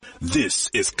This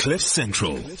is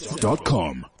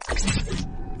CliffCentral.com.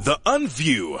 The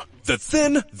Unview, the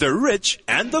thin, the rich,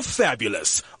 and the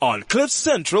fabulous on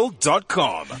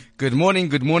CliffCentral.com. Good morning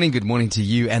to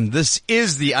you. And this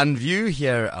is the Unview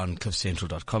here on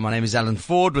CliffCentral.com. My name is Alan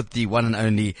Ford with the one and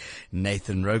only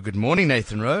Nathan Rowe. Good morning,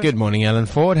 Nathan Rowe. Good morning, Alan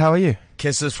Ford. How are you?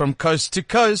 Kisses from coast to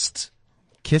coast.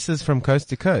 Kisses from coast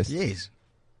to coast. Yes.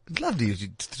 It's lovely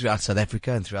throughout South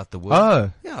Africa and throughout the world.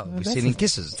 Oh. Yeah, we're sending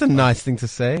kisses. It's a nice thing to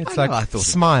say. It's like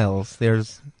smiles.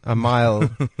 There's a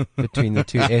mile between the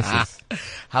two S's.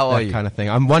 How are you? That kind of thing.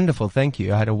 I'm wonderful, thank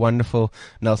you. I had a wonderful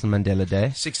Nelson Mandela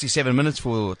Day. 67 minutes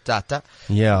for Tata.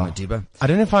 Yeah. Madiba. I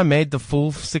don't know if I made the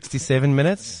full 67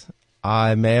 minutes.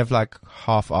 I may have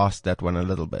half-assed that one a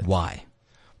little bit. Why?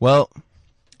 Well,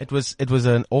 it was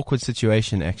an awkward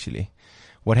situation actually.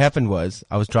 What happened was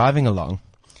I was driving along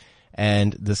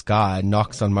and this guy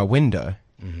knocks on my window,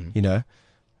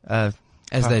 as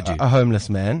they do. A homeless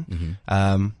man,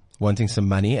 wanting some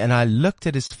money. And I looked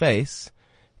at his face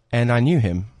and I knew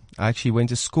him. I actually went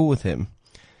to school with him.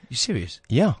 You serious?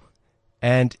 Yeah.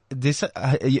 And this,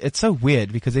 it's so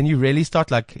weird because then you really start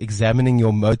examining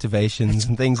your motivations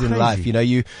and things in life.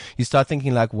 You start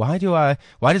thinking why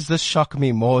does this shock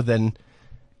me more than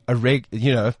a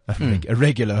regular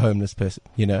homeless person,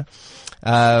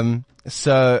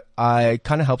 So I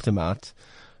kind of helped him out,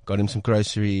 got him some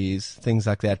groceries, things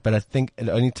like that. But I think it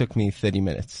only took me 30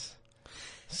 minutes.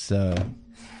 So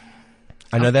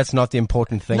I know that's not the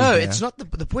important thing. No, here. it's not.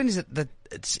 The point is that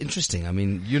it's interesting. I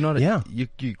mean, you're not.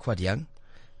 You're quite young.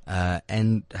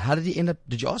 And how did he end up?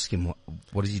 Did you ask him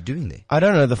what is he doing there? I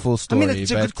don't know the full story. I mean,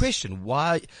 it's a good question.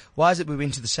 Why is it we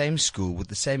went to the same school with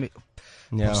the same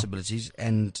possibilities,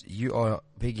 and you are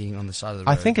begging on the side of the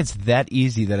road? I think it's that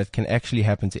easy that it can actually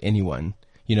happen to anyone.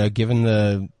 Given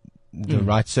the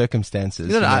right circumstances.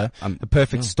 The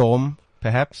perfect storm,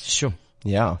 perhaps. Sure.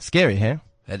 Yeah, scary, huh?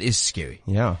 That is scary.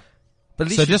 Yeah.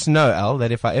 But so just know, Al,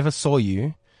 that if I ever saw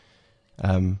you,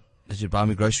 that you'd buy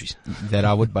me groceries. That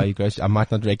I would buy you groceries. I might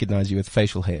not recognize you with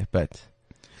facial hair, but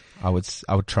I would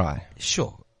try.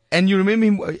 Sure. And you remember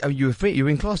him? You were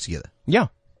in class together. Yeah.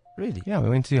 Really? Yeah, we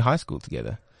went to high school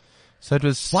together. So it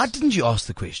was. Why didn't you ask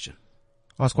the question?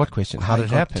 Ask what question? How did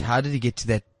it happen? How did he get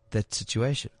to that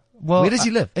situation? Well, where does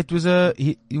he live? It was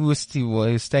he was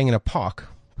staying in a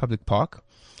public park,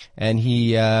 and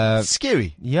he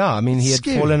scary. Yeah, I mean he had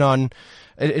fallen on.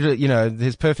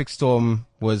 His perfect storm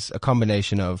was a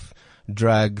combination of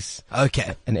drugs,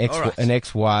 an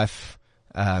ex-wife,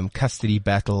 custody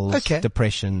battles,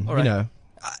 depression. Right.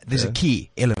 There's a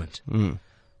key element.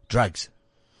 Drugs.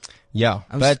 Yeah,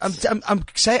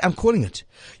 I'm calling it.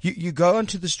 You go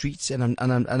onto the streets, and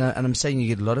I'm saying you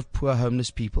get a lot of poor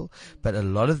homeless people, but a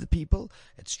lot of the people,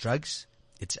 it's drugs,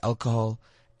 it's alcohol,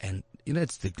 and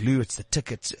it's the glue, it's the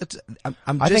tickets.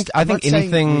 I'm not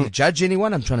saying to judge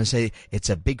anyone. I'm trying to say it's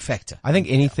a big factor. I think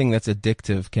anything that's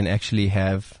addictive can actually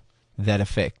have that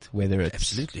effect, whether it's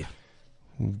absolutely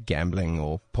gambling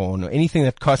or porn or anything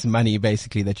that costs money,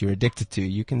 basically that you're addicted to.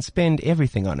 You can spend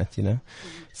everything on it.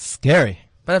 Scary.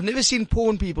 But I've never seen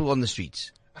porn people on the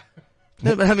streets.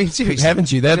 No, but I mean seriously.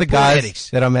 Haven't you? They're the guys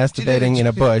that are masturbating in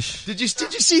a bush. Did you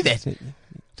see that?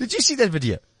 Did you see that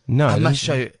video? No, I must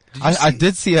show you. I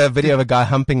did see a video of a guy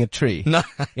humping a tree. No.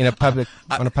 on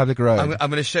a public road. I'm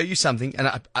going to show you something, and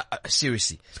I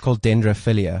seriously. It's called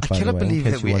dendrophilia. I cannot believe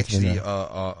that we actually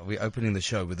we're opening the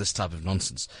show with this type of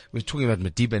nonsense. We're talking about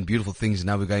Madiba and beautiful things, and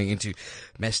now we're going into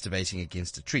masturbating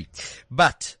against a tree.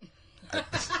 But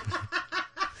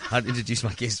I'll introduce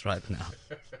my guest right now.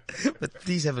 But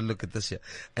please have a look at this here,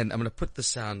 and I'm going to put the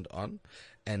sound on.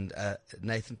 And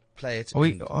Nathan, play it.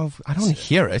 I don't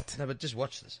hear it. No, but just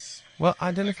watch this. Well,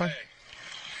 I don't know if I...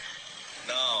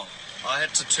 No, I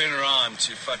had to turn around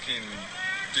to fucking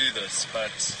do this, but...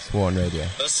 Sworn radio.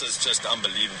 This is just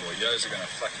unbelievable. Yo's are going to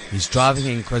fucking... He's driving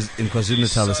in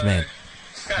KwaZulu-Natal, this man.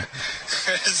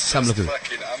 Come look at it.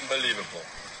 Fucking unbelievable.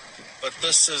 But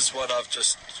this is what I've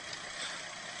just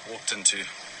walked into.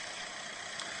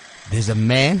 There's a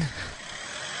man.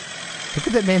 Look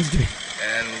what that man's doing.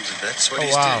 And that's what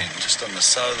he's doing, just on the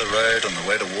side of the road on the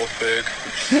way to Wartburg.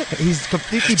 He's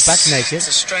completely buck naked. It's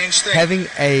a strange thing. Having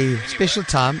a special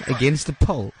time against a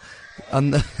pole.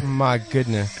 My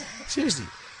goodness. Seriously.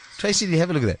 Tracy, do you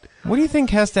have a look at that? What do you think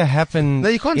has to happen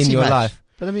in your life?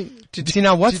 But I mean, see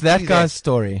now, what's that guy's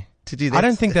story? To do that. I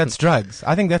don't think that's drugs.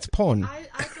 I think that's porn.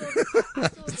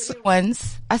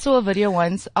 I saw a video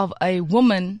once of a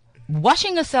woman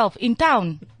washing herself in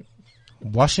town.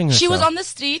 Washing herself? She was on the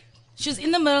street. She was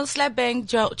in the middle, Slap Bank,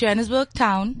 Johannesburg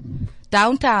town,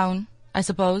 downtown, I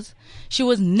suppose. She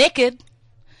was naked,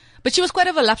 But she was quite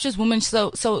a voluptuous woman,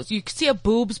 so you could see her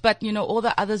boobs, but all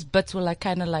the others bits were like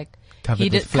kind of like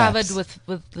Covered with covered flaps.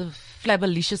 with the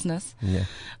flabberliciousness. Yeah.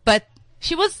 But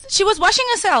she was washing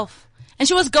herself, and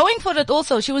she was going for it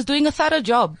also. She was doing a thorough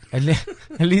job. At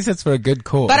least it's for a good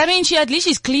cause. But I mean, at least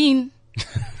she's clean.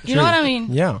 You know what I mean?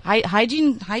 Yeah.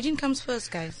 Hygiene comes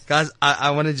first, guys. Guys,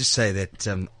 I want to just say that,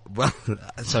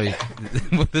 sorry,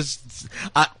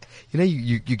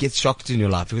 you get shocked in your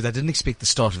life because I didn't expect the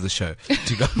start of the show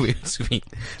to go where it's been.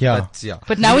 Yeah. But, yeah.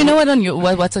 But now we know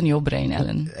what's on your brain,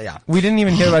 Alan. Yeah. We didn't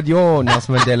even hear about your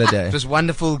Nelson Mandela Day. It was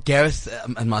wonderful. Gareth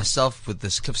and myself with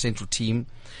this Cliff Central team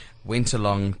went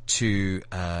along to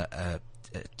a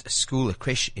school, a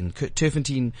creche in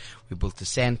Turfentine. We built the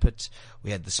sandpit.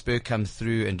 We had the Spur come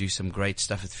through and do some great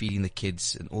stuff with feeding the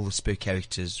kids and all the Spur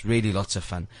characters. Really lots of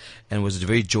fun. And it was a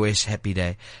very joyous, happy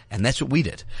day. And that's what we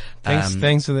did.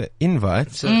 Thanks for the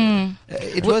invite. So,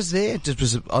 it was there. It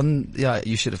was on, yeah,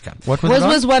 you should have come. What was it on?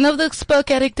 Was one of the Spur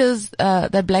characters,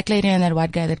 that black lady and that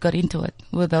white guy that got into it?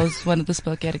 Were those one of the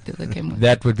Spur characters that came with?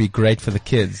 That would be great for the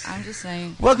kids. I'm just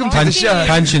saying. Welcome to the show.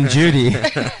 Punch and Judy.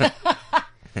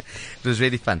 It was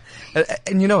really fun.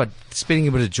 And you know what? Spreading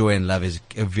a bit of joy and love is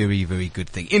a very, very good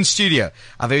thing. In studio,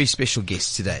 our very special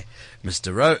guest today,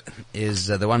 Mr. Rowe, is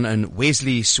the one and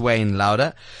Wesley Swain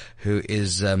Lauder, who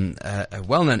is a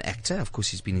well-known actor. Of course,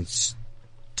 he's been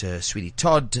in Sweetie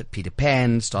Todd, Peter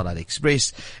Pan, Starlight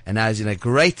Express, and now he's in a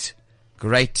great,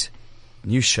 great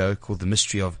new show called The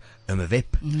Mystery of Irma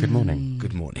Vep. Good morning.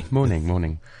 Good morning.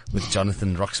 Morning. With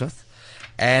Jonathan Rocksmith.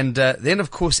 And then, of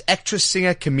course, actress,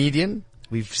 singer, comedian.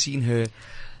 We've seen her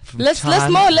from List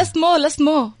time.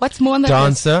 more. What's more on that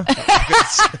list? Dancer.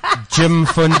 Jim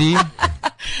Fundi.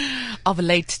 Of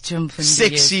late, Jim Fundi.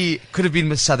 Sexy. Could have been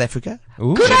Miss South Africa.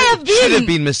 Ooh. Could I have been? Should have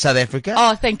been Miss South Africa.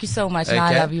 Oh, thank you so much. Now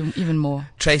Okay. I love you even more.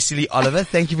 Tracy Lee Oliver,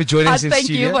 thank you for joining us in Thank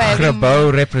studio. you for having me.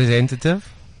 Grabo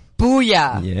representative.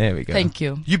 Booyah. Yeah, there we go. Thank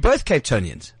you. You both Cape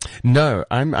Townians. No,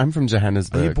 I'm from Are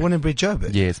Johannesburg. you born and bred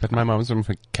Joburg? Yes, but my mom's from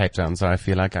Cape Town, so I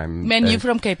feel like I'm... Man, you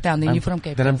from Cape Town, then I'm you from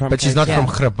Cape then I'm Town. from But she's Cape not Town.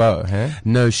 from Grabo, huh?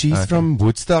 No, she's from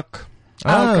Woodstock.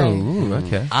 Oh, Okay. ooh,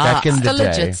 okay. Back in Still the day.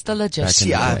 legit, still legit. Back in See,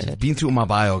 the I've day. been through all my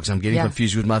biogs. I'm getting Yeah.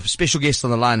 confused with my special guest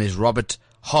on the line is Robert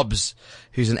Hobbs,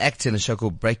 who's an actor in a show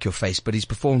called Break Your Face, but he's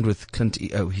performed with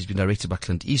he's been directed by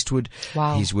Clint Eastwood.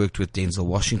 Wow. He's worked with Denzel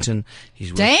Washington. He's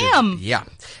worked Damn. with, yeah.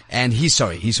 And he's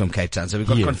from Cape Town. So we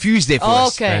got Yes. confused there for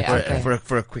us. Okay, For, okay.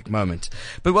 for a quick moment.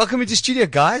 But welcome into studio,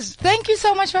 guys. Thank you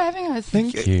so much for having us.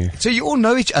 Thank you. So you all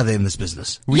know each other in this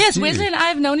business. Yes, do. Wesley and I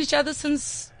have known each other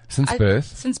since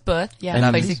Birth. Since birth, yeah,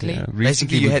 And basically. yeah, Basically,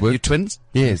 recently you we had your worked- twins.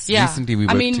 Yes, Yeah. recently we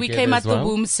worked I mean, we together came out as the well.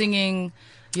 womb singing,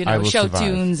 I Will show Survive.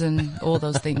 tunes and all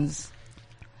those things.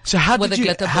 So how With did a you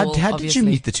glitter how ball, did you obviously.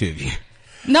 meet the two of you?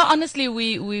 No, honestly,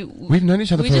 we've known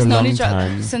each other for just a known long each other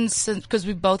time. since because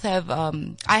we both have.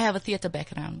 I have a theatre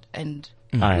background, and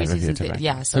I have a Wesley's in theatre background.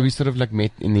 yeah. So we sort of like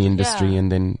met in the industry Yeah. and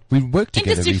then we worked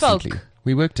together Industry folk. recently.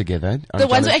 We worked together. The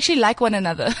ones who actually like one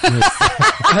another.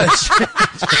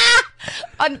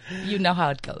 You know how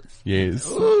it goes. Yes.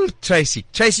 Ooh, Tracy,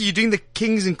 you're doing the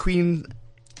Kings and Queen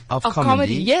of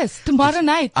Comedy, yes. Tomorrow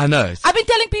night. I know. I've been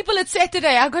telling people it's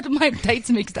Saturday. I got my dates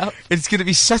mixed up. It's going to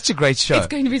be such a great show. It's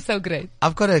going to be so great.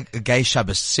 I've got a gay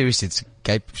Shabbos. Seriously, it's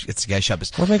a gay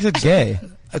Shabbos. What makes it gay?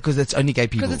 Because it's only gay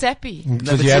people. Because it's happy. No,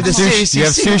 Because but you have seriously, sushi, you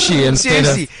have sushi instead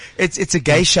seriously, of... it's a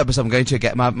gay Shabbos. I'm going to a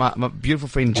gay, my beautiful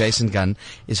friend Jason Gunn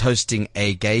is hosting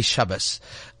a gay Shabbos,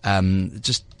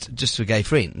 just for gay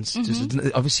friends. Mm-hmm.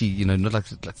 Just, obviously, not like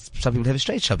some people have a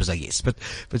straight Shabbos, I guess, but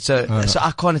so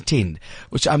I can't attend,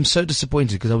 which I'm so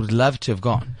disappointed because I would love to have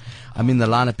gone. I mean, the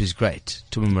lineup is great.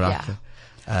 Tumi Moraka.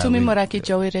 Tumi Morake,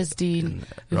 Joey Resdeen.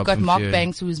 We've Rob got Van Mark Vuren.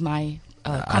 Banks, who's my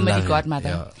I comedy love him.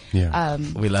 godmother. Yeah.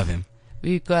 We love him.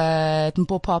 We've got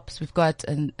Mpo Pops. We've got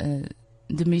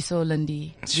Demiso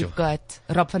Lindy. Sure. We've got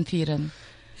Rob van Vuren.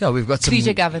 Yeah, we've got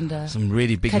Krije Govender. some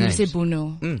really big Kanise names.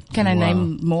 Bunu. Mm. Can I Wow.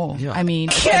 name more? Yeah. I mean,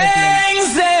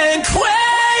 Kings and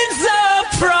queens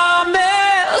of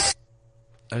promise.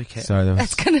 Okay. Sorry, that was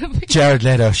that's gonna be. Jared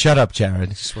Leto. Shut up, Jared.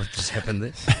 Just what just happened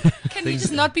there. Can you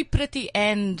just not be pretty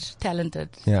and talented?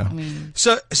 Yeah. I mean,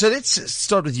 So let's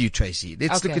start with you, Tracy.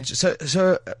 Let's look Okay. at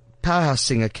so powerhouse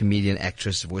singer, comedian,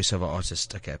 actress, voiceover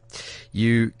artist. Okay,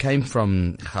 you came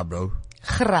from Grabo,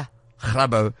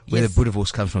 where Yes. the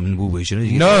boerewors comes from in Woolworths.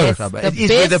 You No. get Yes, Grabo. the It is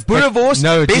where the best- boerewors,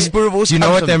 No, best boerewors. Do you know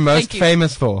comes what they're from. most Thank you.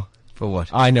 famous for? For what?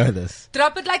 I know this.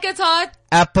 drop it like it's hot.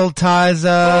 Appetizer.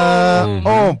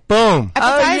 Oh, boom.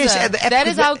 Appetizer. yes, and the that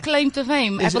is the- our claim to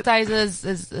fame. Is it- Appetizer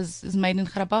is made in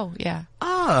Grabo. Yeah.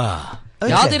 Ah,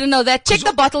 Y'all didn't know that. Check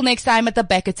the bottle next time at the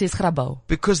back. It says Grabo.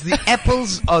 Because the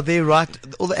apples are there, right?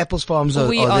 All the apples farms are,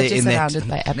 We are are there just in that. surrounded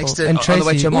by apples. Next to, And on the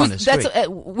way Tracy- to Hermanus, That's, correct.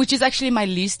 which is actually my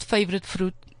least favorite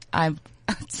fruit. I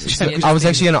was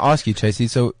actually going to ask you, Tracy.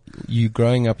 So you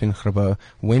growing up in Grabo,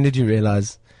 when did you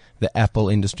realize the apple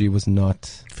industry was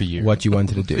not For you. what you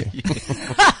wanted to do?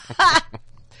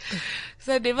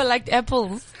 So I never liked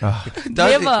apples. Oh,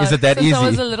 Never. is it that Since I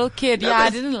was easy? a little kid. Yeah, I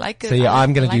didn't like it. So yeah, I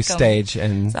I'm going to didn't do like 'em. stage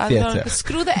and So I theatre. thought,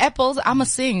 screw the apples, I'ma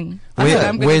sing. That's what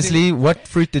I'm gonna Wesley, do. what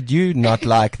fruit did you not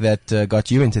like that got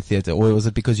you into theatre? Or was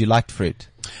it because you liked fruit?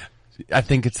 I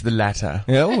think it's the latter.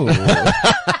 Yeah, ooh.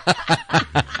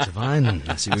 Divine.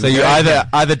 So you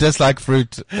either dislike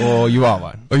fruit or you are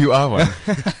one. Oh, you are one.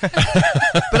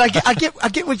 But I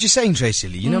get what you're saying, Tracy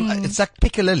Lee. You know, it's like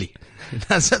pick a lily.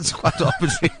 That's quite the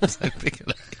opposite. It's like pick a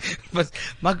lily. But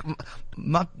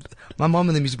my mom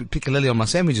and them used to put piccalilli on my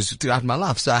sandwiches throughout my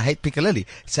life, so I hate piccalilli.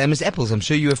 Same as apples. I'm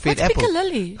sure you have fed What's apples.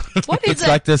 piccalilli? What is It's it?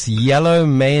 like this yellow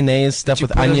mayonnaise stuff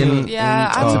with put on onion.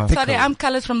 Yeah, Oh. I'm sorry, I'm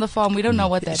colored from the farm. We don't know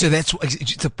what that So is. that's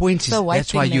the point. Is The white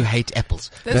that's why thing you there. hate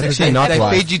apples. That's That's actually not They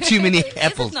white. fed you too many Is it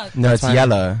apples. not? No, it's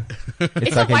yellow.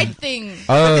 It's like a white thing.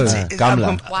 Oh, It's-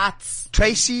 gamla. What?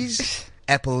 Tracy's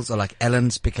apples are like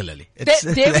Alan's piccalilli.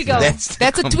 There we go. That's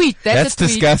a tweet. That's a tweet.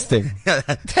 disgusting.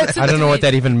 That's a I don't know what tweet.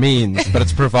 that even means, but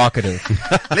it's provocative.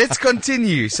 Let's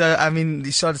continue. So, I mean,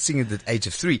 you started singing at the age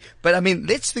of 3. But, I mean,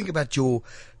 let's think about your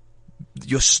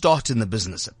start in the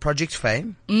business. Project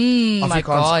Fame. My Afrikaans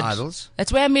God. Idols.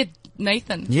 That's where I met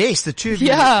Nathan. Yes, the two of you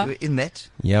Yeah. were in that.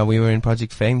 Yeah, we were in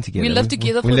Project Fame together. We lived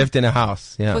together We for- lived in a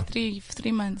house, yeah. For three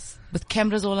months with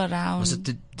cameras all around. Was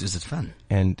it fun?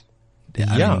 And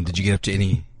I yeah. mean, did you get up to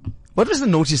any? What was the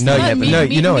naughtiest No, thing? yeah, that but happened?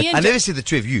 no, you know me what? and I never see the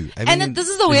two of you. I And mean, this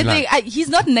is the weird like- thing. He's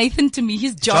not Nathan to me.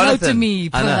 He's Jono to Jonathan. me.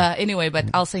 I know. Anyway, but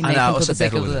I'll say I know, I Nathan for also the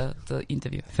sake of battle the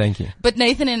interview. Thank you. But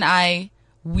Nathan and I,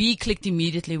 we clicked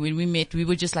immediately when we met. We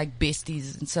were just like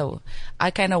besties. And so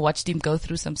I kind of watched him go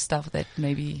through some stuff that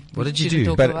maybe What we did you shouldn't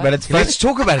do? talk But about. it's funny. Let's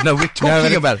talk about it. No, we're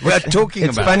talking but about it. We're talking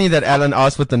It's about funny that Alan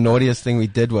asked what the naughtiest thing we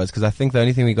did was, because I think the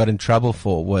only thing we got in trouble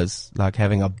for was like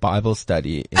having a Bible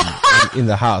study in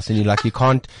the house, and you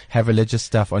can't have religious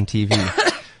stuff on TV.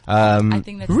 I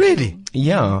think that's Really? true.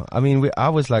 Yeah, I mean, I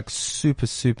was like super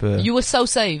You were so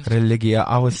saved. religia.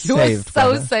 I was You were saved. so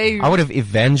brother. saved. I would have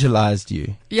evangelized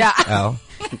you, Yeah. Al.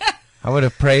 I would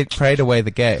have prayed away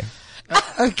the gay. it.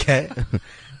 Okay.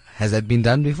 Has that been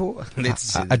done before?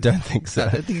 I don't think so. I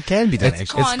don't think it can be done, It's,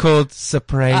 actually. it's Can't. called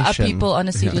separation. People, on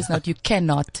a serious note, you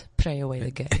cannot pray away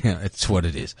the gay. Yeah, it's what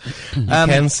it is. You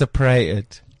can separate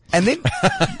it. And then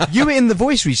you were in The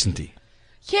Voice recently.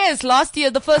 Yes, last year,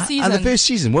 the first season. The first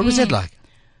season. What was that like?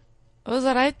 Was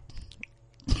that right?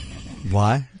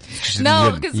 Why?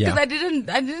 No, because Yeah. I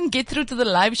didn't get through to the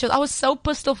live shows. I was so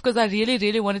pissed off because I really,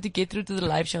 really wanted to get through to the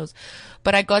live shows,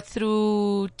 but I got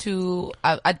through to.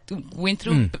 I went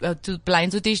through to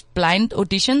blind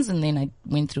auditions, and then I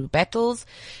went through battles,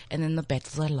 and then the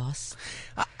battles I lost.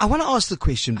 I want to ask the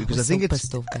question because I was think so it's.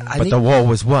 pissed off, guys. I But think- the war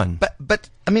was won. But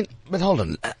hold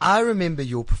on. I remember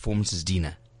your performance as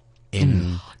Dina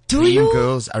in Do Dream you?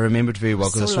 Girls. I remember it very well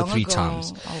because So I saw long 3 ago.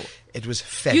 times. Oh. It was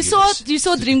You fabulous.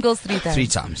 saw Dreamgirls 3 times. 3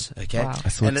 times. Okay. Wow. I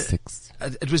saw And it 6.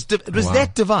 It was Wow.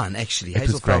 that divine actually. It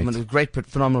Hazel was great. Feldman, it was great,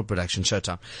 phenomenal production.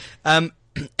 Showtime.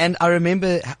 And I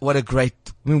remember what a great.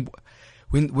 I mean,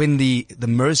 when the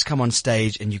mirrors come on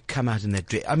stage and you come out in that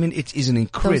dress. I mean, it is an Those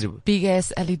incredible. big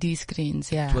ass LED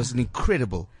screens, yeah. It was an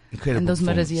incredible. and those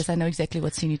mirrors, performance. yes, I know exactly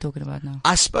what scene you're talking about now.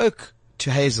 I spoke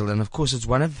to Hazel, and of course, it's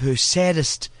one of her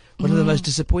saddest, one of the most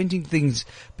disappointing things,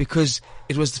 because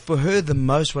it was for her the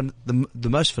most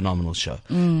most phenomenal show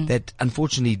that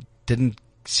unfortunately didn't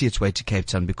see its way to Cape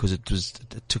Town because it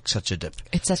took such a dip.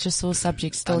 It's such a sore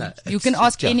subject still. know, You it's- can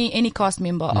ask yeah. any cast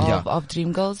member of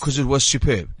Dreamgirls. Because it was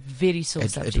superb. Very sore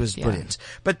subject. It was yeah. brilliant.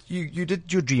 But you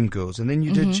did your Dream Girls, and then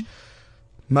you did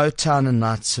Motown and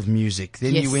Nights of Music.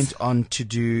 Then you Yes. went on to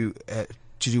do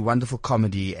wonderful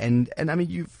comedy, and I mean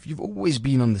you've always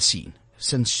been on the scene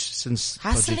since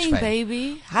Project Hustling, Fame. baby.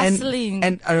 And- Hustling.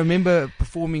 And I remember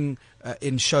performing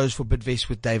in shows for Bidvest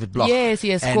with David Bloch. yes,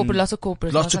 And corporate, lots of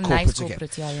corporates. Lots of nice corporates. Okay.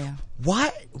 corporates, yeah.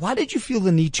 Why did you feel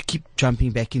the need to keep jumping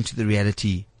back into the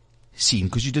reality scene?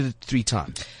 Because you did it 3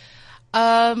 times.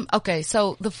 Okay,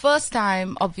 so the first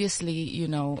time, obviously,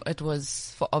 it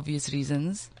was for obvious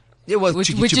reasons. Yeah, well, Which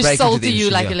to is break sold into the to you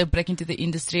industry, like yeah. a break into the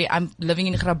industry. I'm living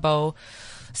in Grabo.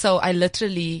 So I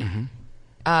literally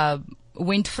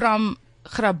went from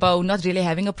Grabo, not really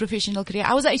having a professional career.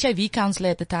 I was an HIV counselor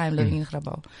at the time living in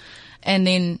Grabo. And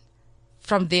then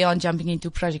from there on jumping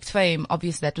into Project Fame,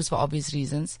 obviously that was for obvious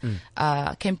reasons.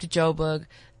 Came to Joburg,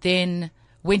 then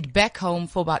went back home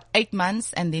for about 8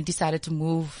 months, and then decided to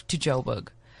move to Joburg.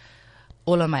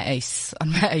 All on my ace,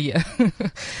 on my ear.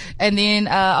 And then,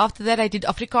 after that I did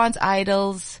Afrikaans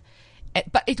Idols.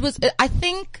 But it was, I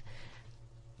think,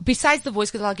 besides The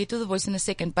Voice, because I'll get to The Voice in a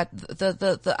second, but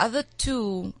the other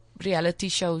two reality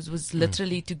shows was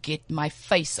literally to get my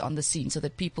face on the scene so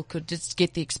that people could just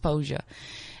get the exposure.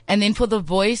 And then for The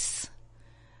Voice,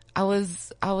 I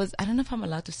don't know if I'm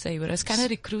allowed to say, but I was kind of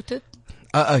recruited.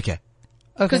 Okay.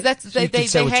 Because that's, So they you could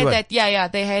say what had you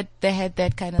want. that, they had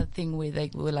that kind of thing where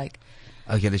they were like,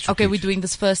 Okay, let's okay, recruit. we're doing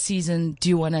this first season. Do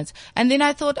you want it? And then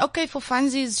I thought, okay, for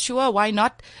funsies, sure, why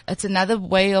not? It's another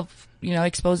way of,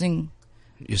 exposing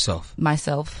yourself.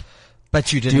 myself.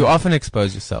 But you Do didn't. you often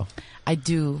expose yourself? I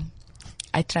do.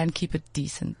 I try and keep it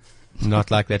decent.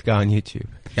 Not like that guy on YouTube.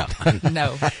 Yeah.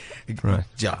 No. Right.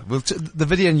 Yeah. Well, the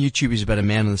video on YouTube is about a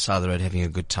man on the side of the road having a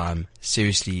good time.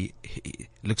 Seriously, he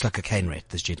looks like a cane rat,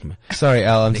 this gentleman. Sorry,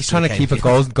 Al. I'm Next just trying to week, keep a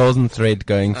Amy. golden thread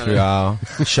going through our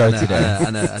show today.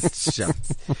 I know. Yeah.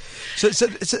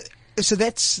 So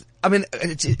that's, I mean,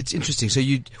 it's interesting. So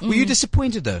were you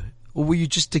disappointed though? Or were you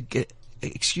just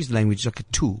excuse the language, like a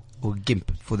tool or a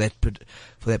gimp for that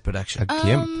production? A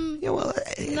gimp. Yeah, well,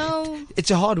 No.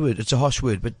 it's a hard word. It's a harsh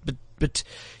word, but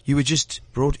you were just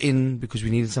brought in because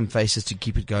we needed some faces to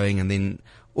keep it going, and then,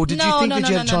 or did you think that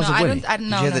you had a chance of winning? Did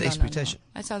you have that expectation?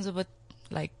 No. That sounds a bit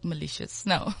like malicious.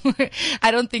 No,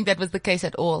 I don't think that was the case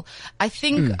at all. I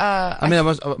think. I mean,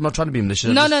 I'm not trying to be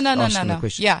malicious. No.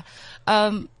 Question. Yeah.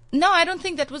 No, I don't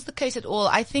think that was the case at all.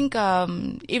 I think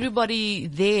everybody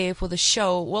there for the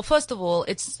show. Well, first of all,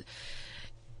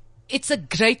 it's a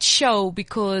great show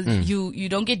because you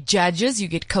don't get judges, you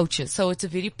get coaches. So it's a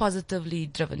very positively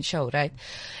driven show, right?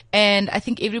 And I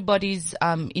think everybody's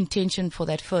intention for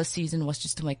that first season was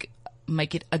just to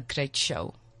make it a great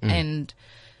show. And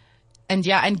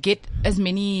get as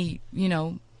many,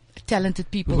 talented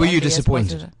people. Were out you there as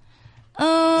disappointed?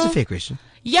 possible. It's a fair question.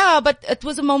 Yeah, but it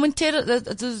was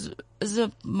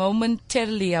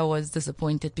momentarily I was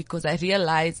disappointed because I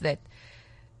realized that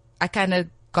I kind of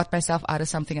got myself out of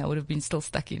something I would have been still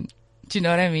stuck in. Do you know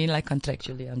what I mean? Like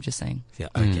contractually, I'm just saying. Yeah.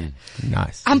 Okay.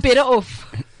 Nice. I'm better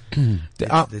off.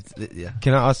 Yeah.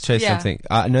 Can I ask Chase Yeah. something?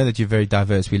 I know that you're very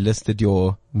diverse. We listed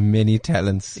your many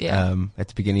talents Yeah. at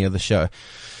the beginning of the show.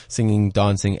 Singing,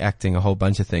 dancing, acting, a whole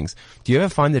bunch of things. Do you ever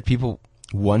find that people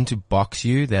want to box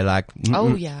you? They're like,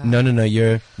 Oh, yeah. no,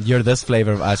 you're this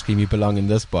flavor of ice cream. You belong in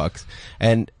this box.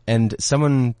 And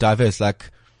someone diverse,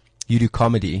 like you do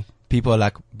comedy, people are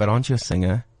like, but aren't you a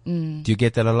singer? Do you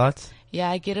get that a lot? Yeah,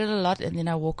 I get it a lot, and then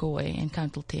I walk away and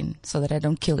count till 10 so that I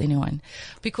don't kill anyone.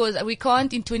 Because we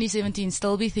can't in 2017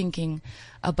 still be thinking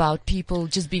about people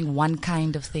just being one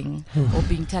kind of thing or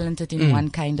being talented in one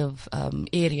kind of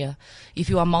area. If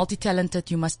you are multi-talented,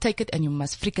 you must take it and you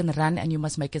must freaking run and you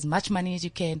must make as much money as you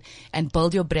can and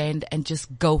build your brand and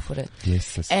just go for it.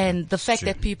 Yes, that's And the fact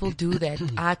that people do that,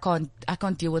 I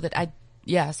can't deal with it.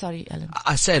 Sorry, Alan.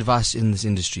 I say advice in this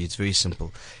industry. It's very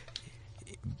simple.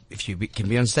 If you can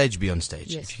be on stage, be on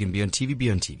stage. Yes. If you can be on TV, be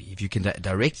on TV. If you can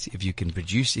direct, if you can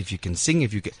produce, if you can sing,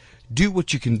 if you can do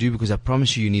what you can do, because I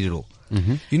promise you need it all.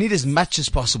 Mm-hmm. You need as much as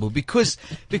possible because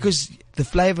the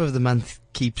flavor of the month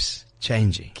keeps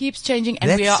changing. Keeps changing, and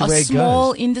That's we are the way a it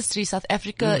small goes. industry. South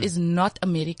Africa is not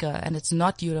America, and it's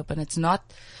not Europe, and it's not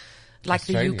like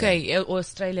Australia. the UK or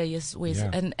Australia. Yes, Yeah.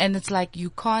 and it's like you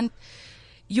can't.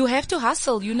 You have to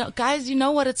hustle. Guys, you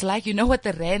know what it's like. You know what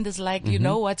the rand is like. You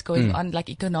know what's going on, like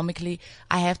economically.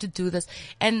 I have to do this.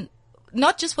 And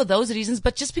not just for those reasons,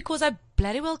 but just because I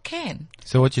bloody well can.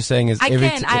 So what you're saying is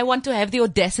I want to have the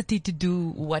audacity to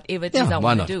do whatever it is Yeah, I why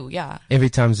want not? to do. Yeah. every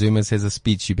time Zuma says a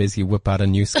speech, you basically whip out a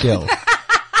new skill.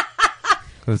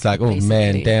 It's like, oh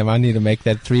man, Basically. damn, I need to make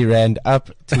that R3 up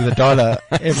to the dollar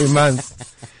every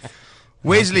month.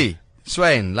 Wesley,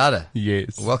 Swain, Lada.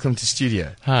 Yes. Welcome to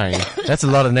studio. Hi. That's a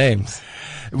lot of names.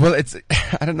 Well,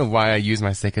 I don't know why I use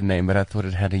my second name, but I thought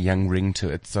it had a young ring to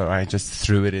it, so I just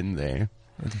threw it in there.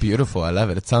 It's beautiful. I love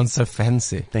it. It sounds so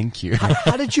fancy. Thank you.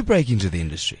 How did you break into the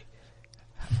industry?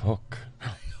 Fuck.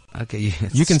 Okay,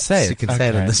 You can say it. You can say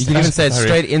it on Okay. this. You can even say it Sorry.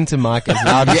 straight into Mike as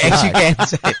loud as You you actually like. can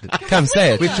say it. Come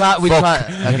say it. We try.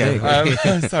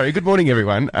 Okay. Sorry. Good morning,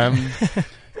 everyone.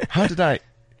 How did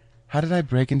I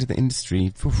break into the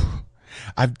industry? Oof.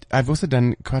 I've also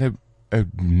done quite a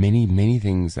many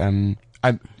things.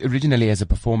 I originally as a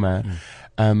performer,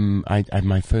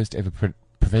 my first ever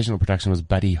professional production was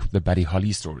the Buddy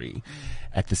Holly story,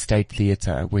 at the State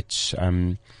Theatre, which,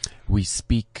 we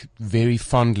speak very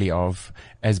fondly of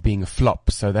as being a flop,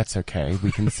 so that's okay.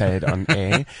 We can say it on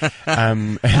air.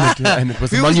 And it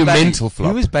was a monumental flop.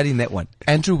 Who was batting that one?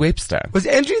 Andrew Webster. Was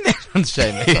Andrew in that one,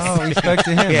 Shane? Oh, we spoke to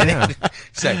him. Yeah.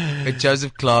 So,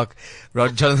 Joseph Clark,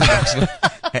 Jonathan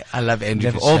Roxman. I love Andrew.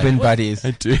 They've all been buddies.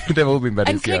 I do. They've all been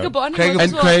buddies. And Craig yeah. Barney Craig-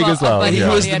 was and Craig as well, but He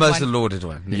yeah. was he the had most one. lauded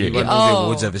one. Yeah. He won all the Oh.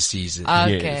 awards overseas.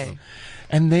 Okay. Yes.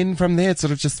 And then from there, it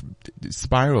sort of just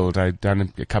spiraled. I've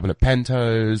done a couple of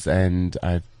pantos, and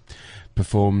I've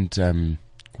performed, on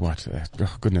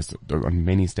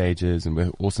many stages and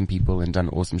with awesome people and done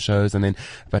awesome shows. And then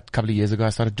about a couple of years ago, I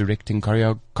started directing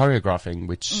choreographing,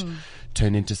 which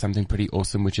turned into something pretty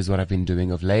awesome, which is what I've been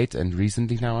doing of late. And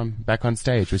recently now I'm back on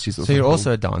stage, which is also So you're cool.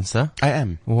 also a dancer? I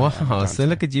am. Wow. So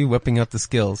look at you whipping out the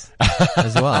skills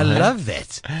as well. I hey? love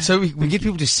that. So we get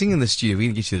people to sing in the studio. We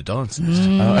can get you to dance.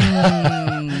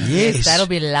 Yes, that'll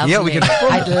be lovely. Yeah, we can.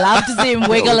 I'd love to see him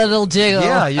wiggle a little jiggle.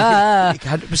 Yeah, you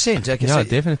can, 100%. Okay, Yeah, so-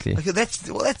 definitely. Okay, that's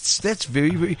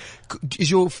very, very.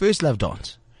 Is your first love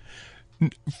dance?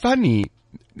 Funny.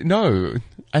 No.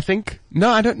 I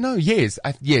don't know. Yes.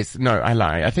 No, I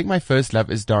lie. I think my first love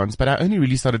is dance, but I only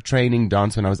really started training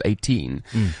dance when I was 18,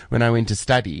 when I went to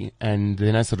study, and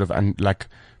then I sort of,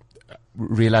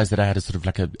 realized that I had a sort of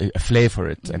like a flair for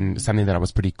it and something that I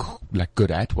was pretty good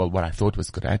at. Well, what I thought was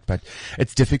good at, but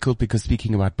it's difficult because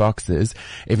speaking about boxers,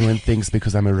 everyone thinks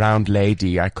because I'm a round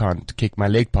lady, I can't kick my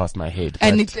leg past my head.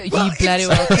 And but- he bloody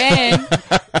well can.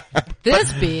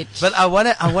 This bitch. But I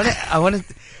wanna,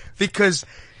 because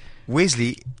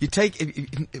Wesley, you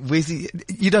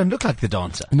don't look like the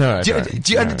dancer. No, I do, don't.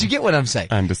 do you No. get what I'm saying?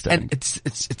 I understand. And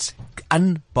it's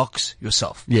unbox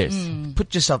yourself. Yes.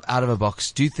 Put yourself out of a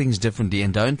box, do things differently,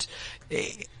 and don't.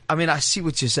 I mean, I see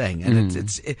what you're saying, and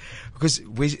because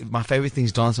my favorite thing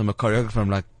is dance. I'm a choreographer. I'm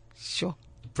like, sure,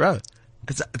 bro.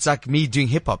 It's like me doing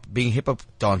hip hop, being a hip hop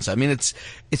dancer. I mean, it's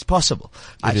possible.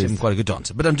 Actually, I'm quite a good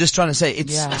dancer, but I'm just trying to say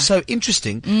it's so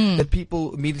interesting that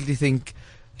people immediately think,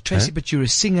 Tracy, but you're a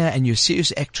singer and you're a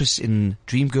serious actress in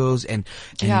Dreamgirls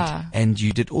and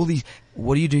you did all these.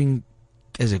 What are you doing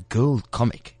as a girl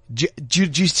comic? Do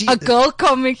you see a girl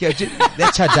comic. Yeah,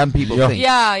 that's how dumb people think.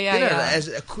 Yeah. As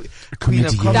a queen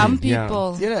of comedy. Dumb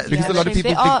people. Yeah. Because a lot of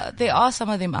people there are some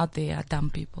of them out there are dumb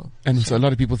people. And so a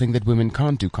lot of people think that women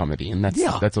can't do comedy, and that's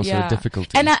also a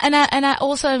difficulty. And I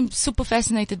also am super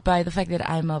fascinated by the fact that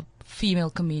I'm a female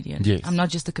comedian. Yes. I'm not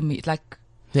just a comedian. Like,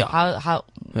 Yeah.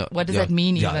 what does that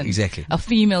mean even? Yeah, exactly. A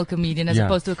female comedian as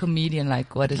opposed to a comedian.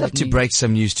 Like, what does I'd love that to mean? break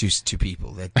some news to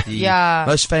people that the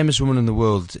most famous woman in the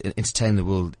world, entertain the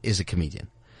world, is a comedian.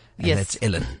 And that's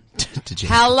Ellen DeGeneres.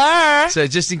 Hello. So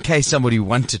just in case somebody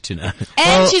wanted to know.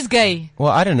 And she's gay.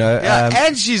 Well, I don't know.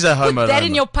 And she's a homo. Put that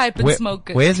in your pipe and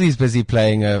smoke it. Wesley's busy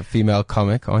playing a female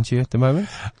comic, aren't you, at the moment?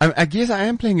 I guess I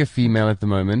am playing a female at the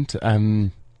moment.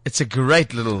 It's a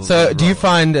great little. So, do you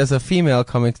find as a female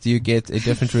comic, do you get a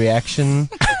different reaction?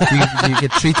 do you get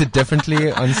treated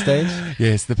differently on stage?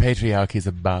 Yes, the patriarchy is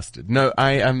a bastard. No,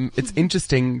 it's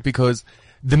interesting because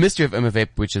The Mystery of Irma,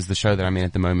 which is the show that I'm in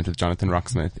at the moment with Jonathan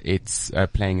Roxmith, it's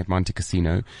playing at Monte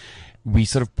Casino. We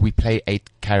play 8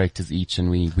 characters each,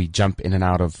 and we jump in and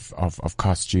out of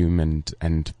costume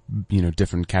and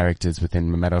different characters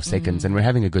within a matter of seconds, and we're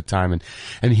having a good time.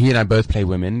 And he and I both play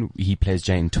women. He plays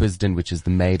Jane Twisden, which is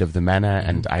the maid of the manor,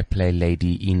 and I play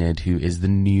Lady Enid, who is the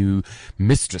new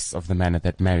mistress of the manor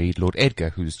that married Lord Edgar,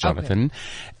 who's Jonathan,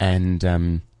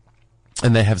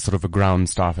 and they have sort of a ground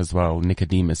staff as well,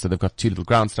 Nicodemus. So they've got 2 little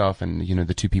ground staff and,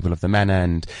 the 2 people of the manor.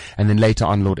 And then later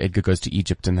on, Lord Edgar goes to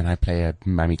Egypt, and then I play a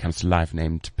mummy comes to life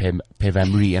named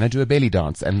Pevamri, and I do a belly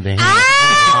dance. And then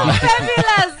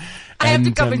Fabulous! I have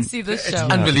to come and see this show.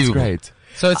 Unbelievable. It's great.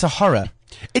 So it's a horror.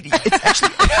 It's actually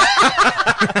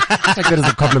I take that as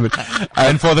a compliment.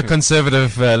 And for the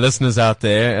conservative listeners out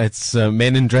there, it's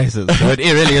men in dresses. So it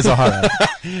really is a horror.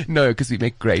 No, because we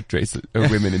make great dresses,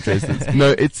 women in dresses.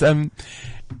 No, it's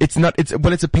not. It's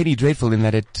a penny dreadful in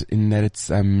that it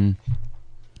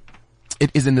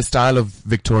is in the style of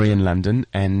Victorian London,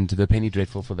 and the Penny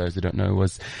Dreadful, for those who don't know,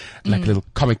 was like a little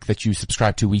comic that you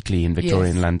subscribe to weekly in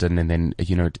Victorian London, and then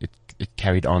it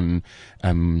carried on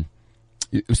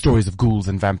stories of ghouls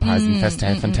and vampires and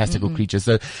fantastical creatures.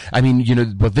 So, I mean,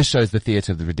 this show is the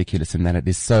theatre of the ridiculous in that it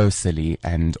is so silly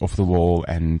and off the wall,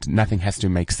 and nothing has to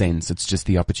make sense. It's just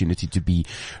the opportunity to be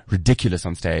ridiculous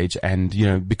on stage. And,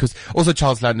 because also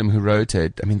Charles Landham, who wrote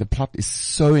it, I mean, the plot is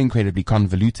so incredibly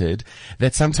convoluted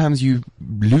that sometimes you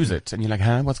lose it and you're like,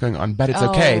 what's going on? But it's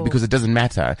okay because it doesn't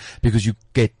matter, because you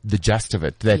get the gist of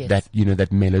it, that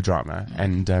melodrama.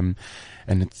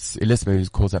 And it's Elizabeth who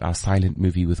calls it our silent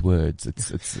movie with words.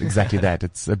 It's exactly that.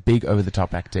 It's a big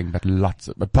over-the-top acting, but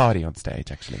a party on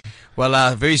stage, actually.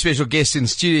 Well, very special guest in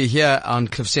studio here on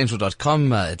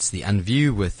cliffcentral.com. It's The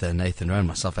Unview with Nathan Rowan.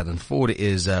 Myself, Alan Ford,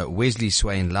 is Wesley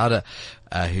Swain Lauder,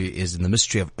 who is in The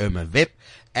Mystery of Irma Vep.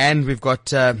 And we've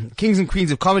got Kings and Queens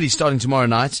of Comedy starting tomorrow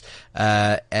night,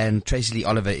 and Tracy Lee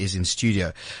Oliver is in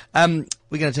studio.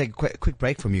 We're going to take a quick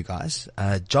break from you guys.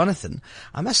 Jonathan,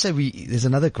 I must say there's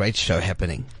another great show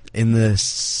happening in the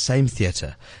same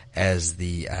theatre as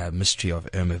the Mystery of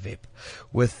Irma Vep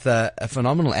with a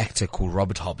phenomenal actor called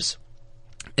Robert Hobbs.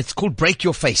 It's called Break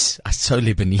Your Face. I'm so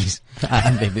Lebanese.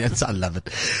 I love it.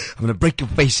 I'm going to break your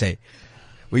face, eh?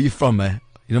 Where you from, eh?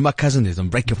 You know my cousin is on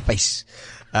Break Your Face.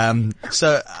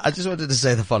 So I just wanted to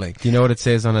say the following. Do you know what it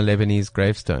says on a Lebanese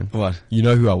gravestone? What? You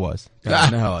know who I was. Yeah,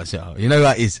 you know who I was. Yeah. You know who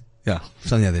I is. Yeah,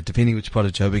 something like that, depending which part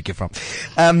of Joburg you're from.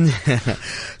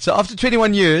 So after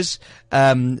 21 years,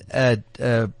 a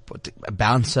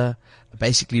bouncer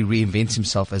basically reinvents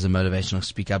himself as a motivational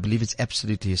speaker. I believe it's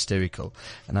absolutely hysterical.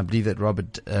 And I believe that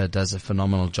Robert does a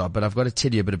phenomenal job. But I've got to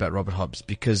tell you a bit about Robert Hobbs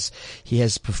because he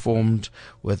has performed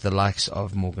with the likes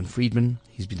of Morgan Freeman.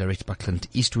 He's been directed by Clint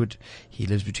Eastwood. He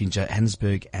lives between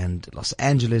Johannesburg and Los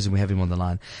Angeles, and we have him on the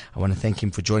line. I want to thank him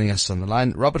for joining us on the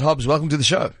line. Robert Hobbs, welcome to the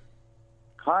show.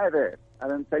 Hi there,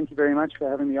 Alan. Thank you very much for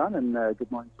having me on, and good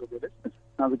morning to all your listeners.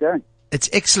 How's it going? It's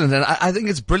excellent, and I think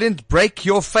it's brilliant. Break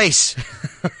your face.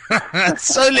 It's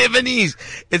so Lebanese.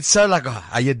 It's so like, oh,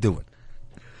 how you doing?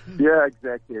 Yeah,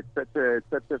 exactly. It's such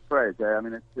a phrase. I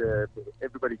mean, it's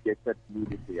everybody gets that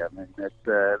immediately. I mean, it's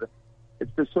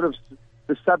the sort of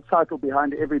the subtitle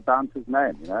behind every bouncer's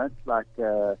name. You know, it's like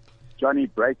Johnny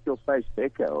Break Your Face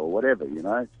Becker or whatever. You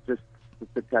know, it's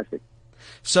a classic.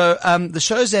 So the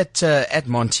show's at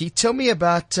Monty. Tell me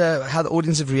about how the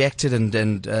audience have reacted, and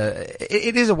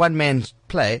it is a one-man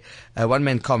play, a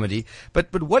one-man comedy.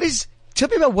 But tell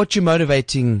me about what you're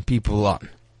motivating people on.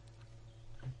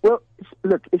 Well,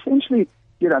 look, essentially,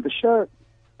 you know, the show,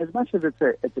 as much as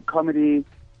it's a comedy,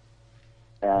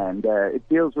 and it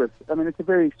deals with, I mean, it's a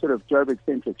very sort of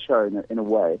Joburg-centric show in a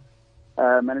way,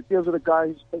 and it deals with a guy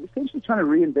who's essentially trying to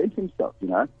reinvent himself. You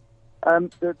know,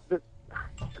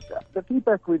 the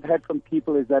feedback we've had from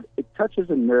people is that it touches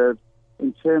a nerve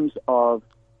in terms of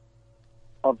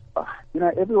you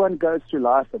know, everyone goes through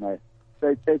life and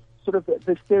they sort of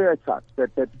the stereotypes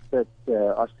that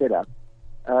are set up,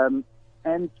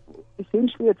 and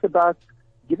essentially it's about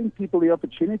giving people the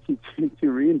opportunity to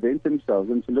reinvent themselves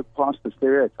and to look past the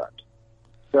stereotypes.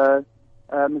 So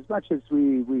as much as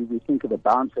we think of a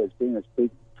bouncer as being this big,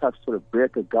 tough sort of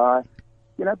breaker guy,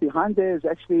 you know, behind there is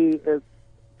actually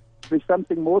there's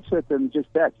something more to it than just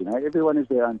that. You know, everyone is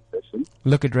their own person.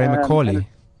 Look at Ray McCauley.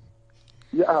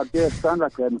 Yeah, sound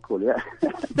like Ray McCauley.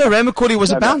 Yeah. No, Ray McCauley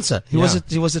was a bouncer. He was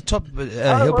a top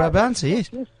hillbrow bouncer. Yes.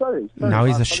 Yes, sorry. Now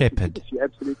he's a shepherd. You're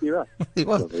absolutely right. He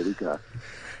was. Oh, there we go.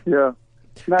 Yeah.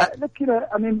 Now, look, you know,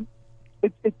 I mean,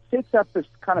 it sets up this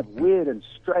kind of weird and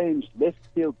strange left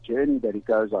field journey that he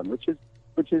goes on, which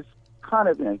is kind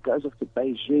of, you know, he goes off to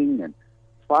Beijing and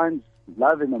finds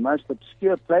love in the most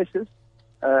obscure places.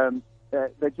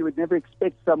 That you would never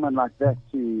expect someone like that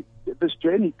to. This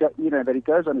journey, you know, that he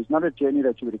goes on is not a journey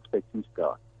that you would expect him to go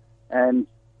on. And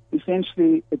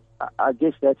essentially, I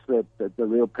guess that's the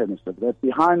real premise of it.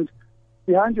 Behind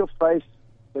your face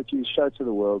that you show to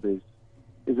the world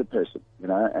is a person, you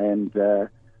know, and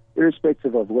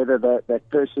irrespective of whether that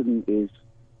person is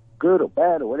good or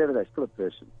bad or whatever, they're still a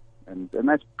person, and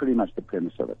that's pretty much the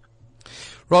premise of it.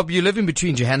 Rob, you live in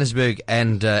between Johannesburg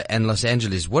and Los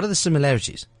Angeles. What are the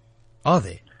similarities? Are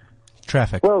there?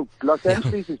 Traffic. Well, Los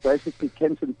Angeles is basically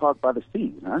Kenton Park by the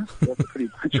sea, you know? That's pretty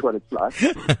much what it's like.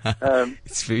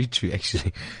 It's very true,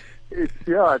 actually. It's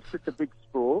just a big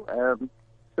sprawl,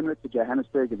 similar to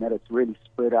Johannesburg in that it's really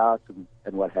spread out and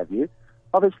what have you.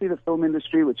 Obviously, the film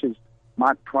industry, which is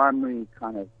my primary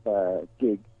kind of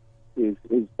gig, is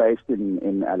based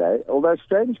in LA. Although,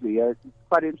 strangely, it's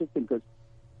quite interesting because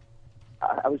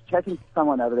I was chatting to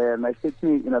someone over there, and they said to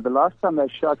me, you know, the last time they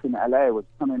shot in LA was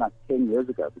something like 10 years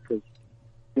ago because,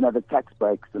 you know, the tax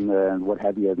breaks and what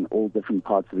have you in all different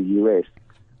parts of the U.S.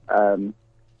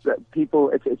 People,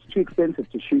 it's too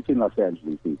expensive to shoot in Los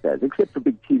Angeles these days, except for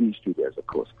big TV studios, of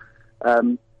course.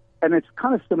 And it's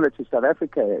kind of similar to South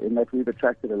Africa in that we've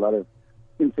attracted a lot of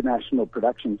international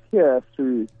productions here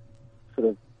through sort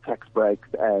of tax breaks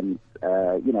and,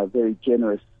 you know, very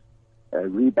generous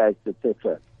rebates,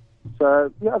 etc.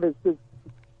 So, yeah, there's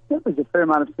a fair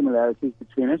amount of similarities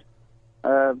between it.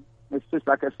 It's just,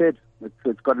 like I said,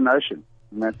 it's got an ocean,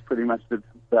 and that's pretty much the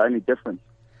only difference.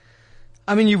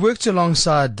 I mean, you've worked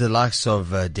alongside the likes of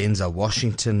Denzel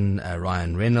Washington,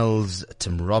 Ryan Reynolds,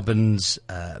 Tim Robbins.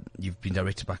 You've been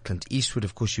directed by Clint Eastwood.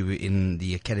 Of course, you were in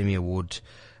the Academy Award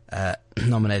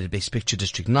nominated Best Picture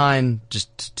District 9,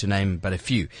 just to name but a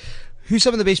few. Who's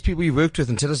some of the best people you've worked with,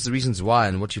 and tell us the reasons why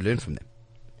and what you learned from them?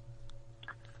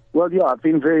 Well, yeah, I've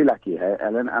been very lucky,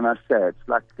 Alan. I must say, it's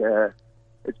like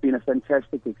it's been a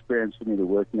fantastic experience for me to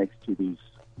work next to these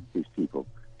people.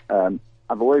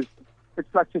 It's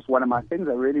like just one of my things.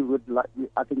 I really would like.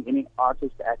 I think any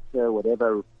artist, actor,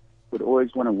 whatever, would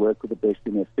always want to work with the best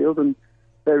in their field, and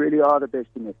they really are the best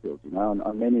in their field,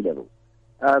 on many levels.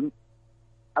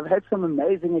 I've had some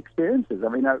amazing experiences. I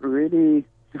mean, it's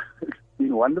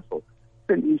been wonderful.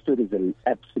 Clint Eastwood is an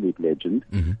absolute legend.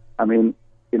 Mm-hmm. I mean,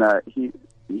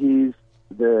 he's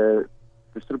the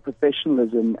sort of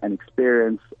professionalism and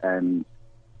experience and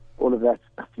all of that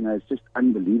stuff, it's just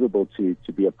unbelievable to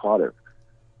be a part of.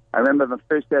 I remember my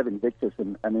first day of Invictus,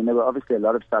 and I mean, there were obviously a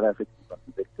lot of South Africans on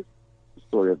Invictus, the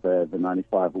story of the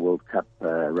 95 World Cup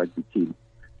rugby team.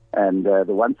 And the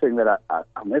one thing that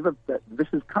I'll never, this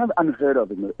is kind of unheard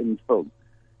of in film.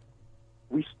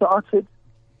 We started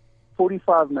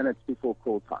 45 minutes before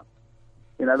call time.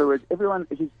 In other words, everyone,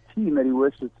 his team that he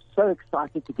works with, is so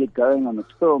excited to get going on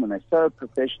this film, and they're so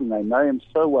professional, they know him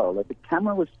so well, that the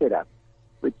camera was set up,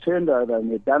 we turned over, and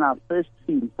we'd done our first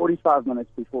scene 45 minutes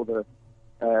before the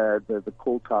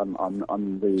call time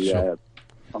on the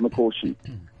call sheet.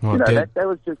 Oh, that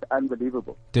was just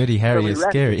unbelievable. Dirty Harry is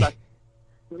scary.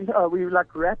 We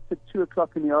wrapped at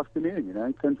 2:00 in the afternoon.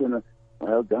 And Clint went,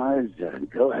 well, guys,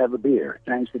 go have a beer.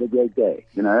 Thanks for the great day.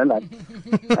 And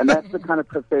that's the kind of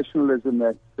professionalism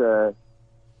that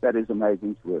is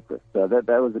amazing to work with. So that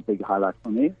was a big highlight for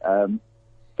me.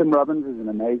 Tim Robbins is an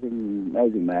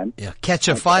amazing man. Yeah, Catch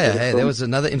a Fire. Hey, that was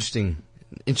another interesting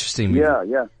movie.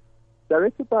 Yeah.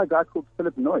 Directed by a guy called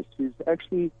Philip Noyce, who's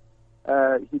actually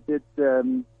he did what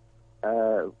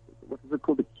is it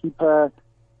called, The Keeper.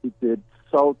 He did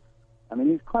Salt. I mean,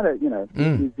 he's quite a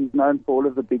he's known for all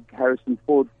of the big Harrison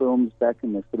Ford films back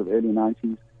in the sort of early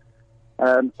 90s,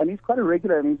 and he's quite a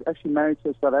regular. And he's actually married to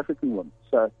a South African woman,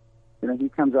 so he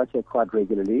comes out here quite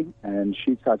regularly and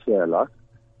shoots out here a lot.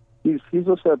 He's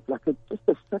also like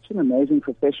such an amazing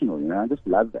professional. I just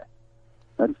love that.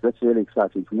 That's really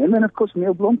exciting for me. And then of course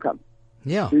Neil Blomkamp.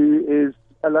 Yeah. Who is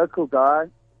a local guy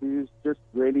who's just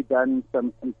really done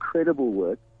some incredible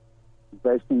work. He's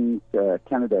based in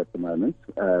Canada at the moment,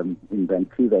 in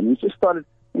Vancouver. And he's just started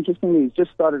a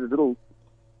little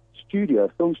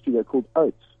film studio called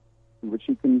Oats, in which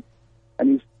he's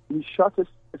shot a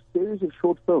series of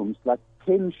short films, like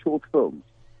 10 short films,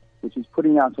 which he's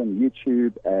putting out on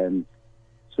YouTube and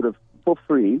sort of for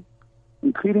free,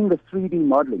 including the 3D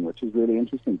modeling, which is really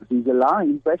interesting because he's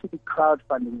basically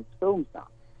crowdfunding his films now.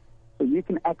 So you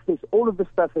can access all of the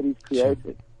stuff that he's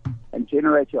created and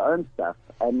generate your own stuff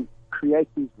and create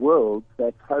these worlds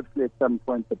that hopefully at some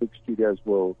point the big studios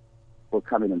will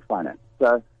come in and finance.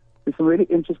 So there's some really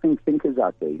interesting thinkers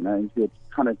out there, who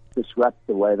kind of disrupt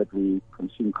the way that we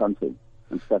consume content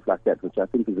and stuff like that, which I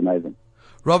think is amazing.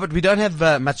 Robert, we don't have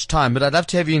much time, but I'd love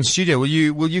to have you in studio. Will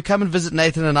you come and visit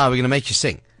Nathan and I? We're going to make you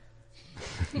sing.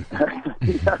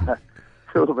 Yeah.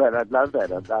 Cool, man. I'd love that.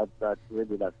 I'd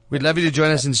really love it. We'd love you to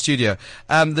join us in studio.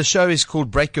 The show is called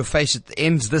Break Your Face. It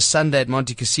ends this Sunday at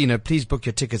Monte Casino. Please book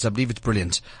your tickets. I believe it's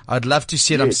brilliant. I'd love to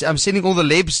see it. Yes. I'm sending all the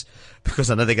lebs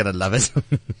because I know they're going to love it.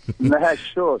 No,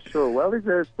 sure. Well, there's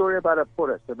a story about a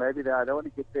porter, so maybe I don't want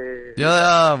to get there.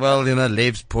 Yeah, well,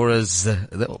 lebs, porras,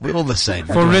 we're all the same.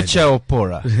 For richer or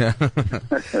poorer.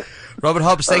 Robert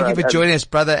Hobbs, thank you for joining us,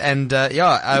 brother. And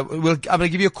I'm going to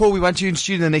give you a call. We want you in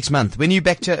studio next month. When are you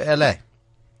back to LA?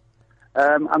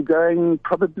 I'm going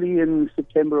probably in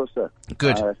September or so.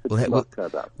 Good.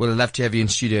 We'll love to have you in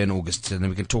studio in August, and then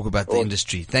we can talk about the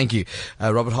industry. Thank you,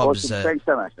 Robert Hobbs. Awesome. Thanks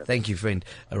so much. Thank you, friend.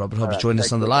 Robert Hobbs joined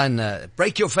us on the line.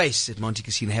 Break Your Face at Monte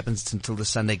Casino happens until this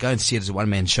Sunday. Go and see it as a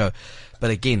one-man show. But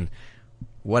again,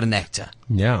 what an actor.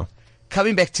 Yeah.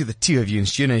 Coming back to the two of you in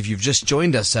studio, if you've just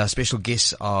joined us, our special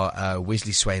guests are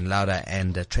Wesley Swain Lauder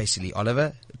and Tracy Lee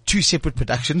Oliver. Two separate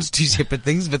productions, two separate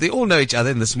things, but they all know each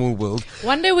other in the small world.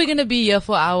 One day we're going to be here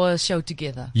for our show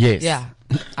together. Yes. Yeah,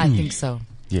 I think so.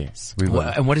 Yes, we will.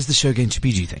 And what is the show going to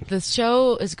be, do you think? The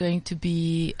show is going to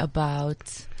be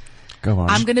about... Go on.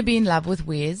 I'm going to be in love with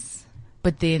Wes,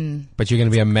 but you're going to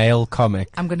be a male comic.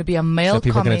 I'm going to be a male comic. So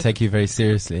people are going to take you very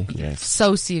seriously. Yes.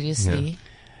 So seriously. Yeah.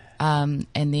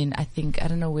 And then I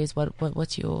don't know, Wes,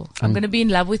 what's your... I'm going to be in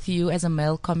love with you as a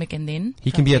male comic, and then...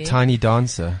 He can be a tiny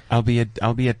dancer. I'll be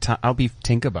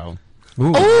Tinkerbell.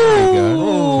 Ooh, there you go.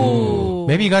 Ooh. No.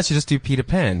 Maybe you guys should just do Peter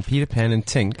Pan and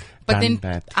Tink. But Done then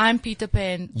that. I'm Peter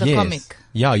Pan, the Yes. comic.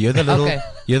 Yeah, you're the little, Okay.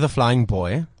 you're the flying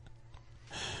boy.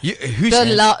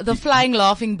 The flying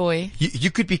laughing boy.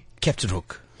 You could be Captain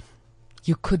Hook.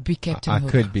 You could be Captain I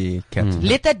Hook. could be Captain.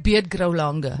 Let that beard grow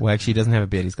longer. Well, actually, he doesn't have a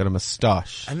beard. He's got a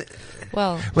moustache.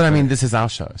 Well, Well, I mean, this is our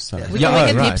show, so. we Yeah,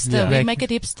 can make it right. hipster. Yeah. We make it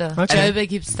hipster. Okay. Joburg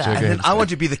hipster. Joburg. And then I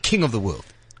want to be the king of the world.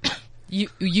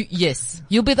 Yes.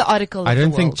 You'll be the article I of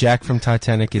don't the think world. Jack from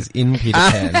Titanic is in Peter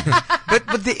Pan.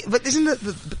 But isn't it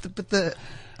the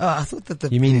I thought that the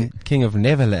You mean King of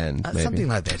Neverland, maybe? something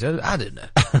like that? I don't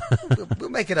know. we'll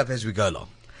make it up as we go along.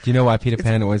 Do you know why Peter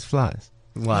Pan always flies?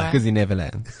 Why? Because he never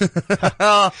lands.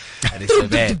 That is so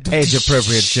bad.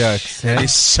 Age-appropriate jokes. That Yeah?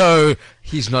 is so.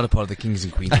 He's not a part of the Kings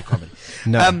and Queens of comedy.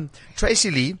 No.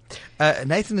 Tracy Lee,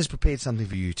 Nathan has prepared something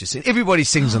for you to sing. Everybody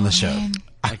sings on the show. man.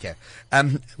 Okay.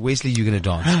 Wesley, you're going to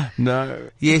dance. No.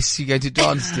 Yes, you're going to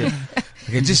dance. Dear.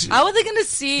 Okay, just. How are they going to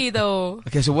see, though?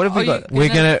 Okay, so what have we got? We're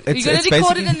gonna- You're it's going to record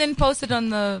basically- it and then post it on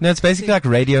the... No, it's basically like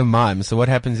radio mime. So what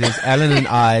happens is Alan and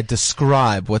I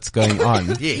describe what's going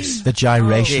on. Yes. The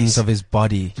gyrations Yes. of his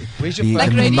body. Where's your The phone?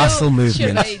 Like radio muscle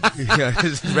movement. charades. Yeah,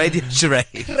 it's radio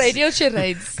charade. Radio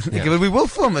charades. Okay, but we will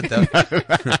film it though.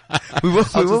 we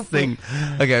will sing.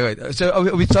 Okay, wait. So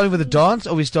are we starting with a dance?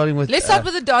 Or are we starting with? Let's start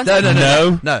with the dance.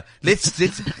 No. Let's.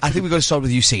 I think we've got to start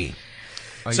with you singing.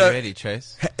 Are So- you ready,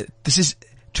 Trace? This is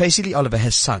Tracy Lee Oliver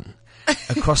has sung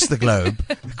across the globe,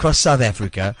 across South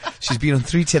Africa. She's been on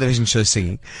 3 television shows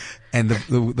singing, and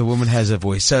the woman has a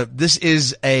voice. So this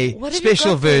is a What have you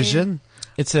special got there? version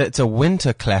It's a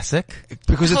winter classic.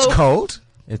 because it's Oh. cold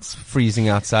It's freezing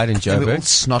outside in and we're all Joburg.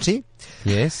 snotty.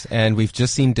 Yes, and we've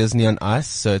just seen Disney on Ice,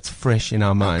 so it's fresh in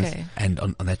our minds. Okay. And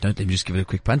on that note, let me just give it a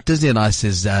quick punt. Disney on Ice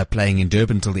is playing in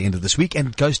Durban until the end of this week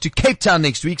and goes to Cape Town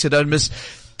next week, so don't miss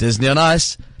Disney on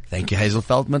Ice. Thank you, Hazel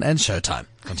Feldman, and Showtime.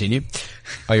 Continue.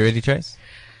 Are you ready, Trace?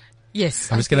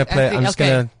 Yes. I'm just gonna play. I'm just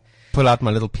gonna pull out my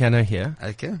little piano here,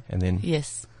 Okay. and then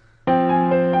Yes.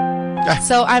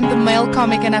 So I'm the male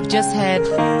comic and I've just had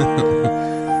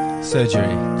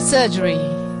surgery. surgery.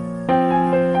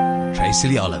 Tracy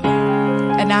Lee Oliver.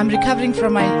 And I'm recovering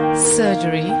from my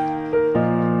surgery.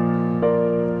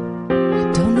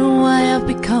 I don't know why I've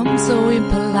become so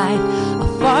impolite. A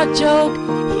fart joke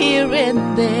here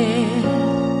and there.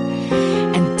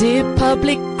 And dear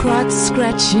public crotch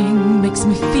scratching makes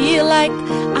me feel like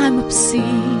I'm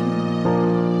obscene.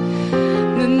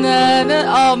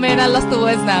 Oh man, I lost the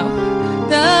words now.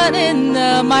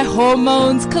 My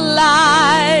hormones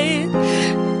collide.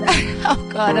 Oh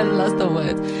God, I've lost the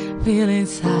words. Feel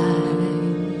inside.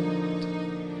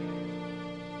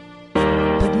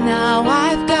 But now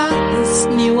I've got this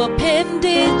new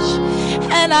appendage,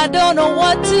 and I don't know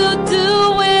what to do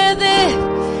with it.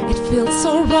 It feels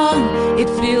so wrong, it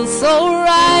feels so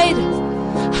right.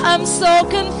 I'm so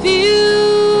confused.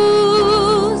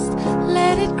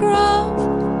 Let it grow,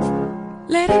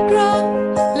 let it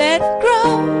grow, let it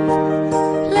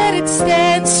grow. Let it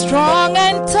stand strong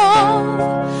and tall.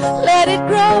 Let it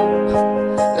grow,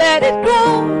 let it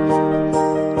grow.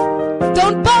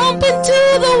 Don't bump into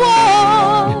the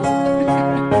wall.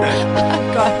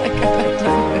 God, I can't do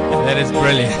it. That is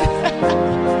brilliant.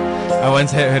 I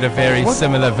once heard a very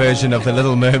similar version of The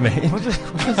Little Mermaid. What is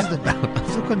it about? I'm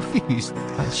so confused.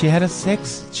 She had a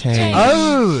sex change.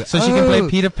 Oh, So she can play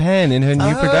Peter Pan in her new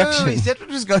Oh, production. is that what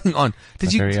was going on? Did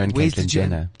My you? very own Where's Caitlyn did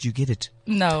Jenner. Did you get it?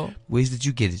 No. Where's did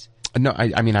you get it? No,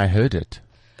 I mean, I heard it.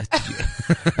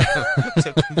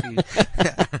 So confused.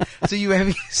 So you were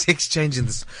having a sex change in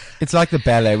this? It's like the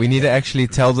ballet. We need to actually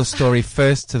tell the story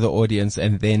first to the audience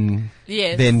and then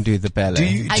Yes. do the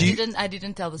ballet. I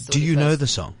didn't tell the story. Do you know first. the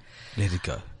song? Let it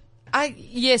go.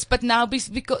 Yes, but now because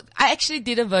I actually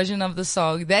did a version of the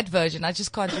song, that version, I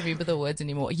just can't remember the words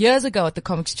anymore. Years ago at the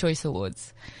Comics Choice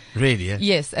Awards. Really? Yeah.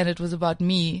 Yes, and it was about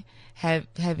me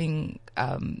having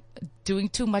doing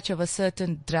too much of a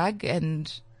certain drug,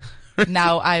 and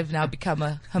now I've become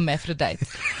a hermaphrodite.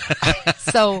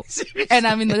 So, and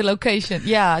I'm in the location.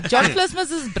 Yeah, John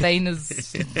Christmas's brain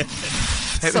is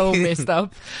so messed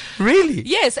up. Really?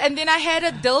 Yes, and then I had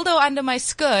a dildo under my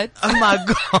skirt. Oh my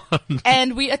God.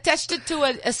 And we attached it to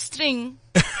a string.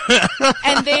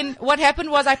 And then what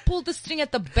happened was I pulled the string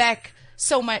at the back.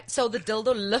 So the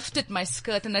dildo lifted my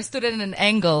skirt and I stood at an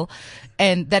angle,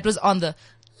 and that was on the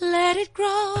let it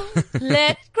grow,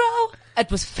 let it grow.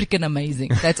 It was freaking amazing.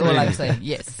 That's all I'm saying.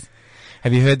 Yes.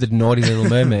 Have you heard the Naughty Little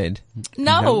Mermaid?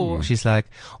 No. She's like,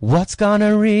 what's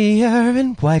gonorrhea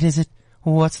and white is it?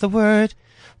 What's the word?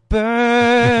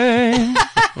 Burn.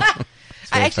 I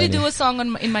actually funny. do a song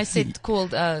in my set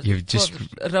called You've just-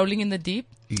 called Rolling in the Deep.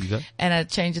 You go. And I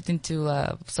changed it into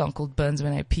a song called Burns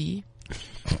When I Pee.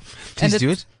 Please do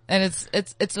it. And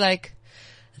it's like,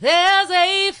 there's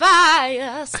a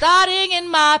fire starting in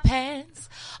my pants.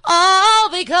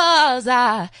 All because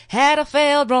I had a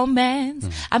failed romance.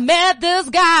 I met this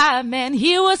guy, man,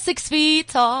 he was 6 feet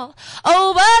tall.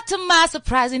 Oh, but to my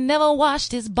surprise, he never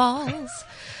washed his balls.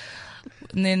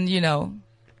 And then,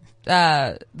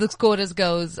 the chorus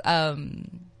goes,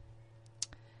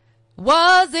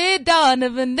 was it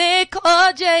Donovan, Nick,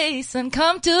 or Jason?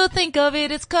 Come to think of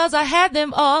it, it's 'cause I had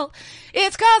them all.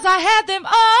 It's 'cause I had them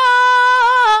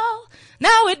all.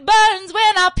 Now it burns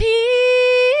when I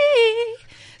pee.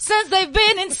 Since they've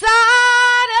been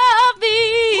inside of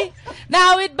me.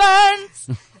 Now it burns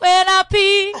when I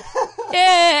pee.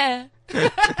 Yeah.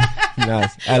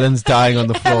 Nice. Alan's dying on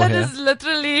the floor Alan here. is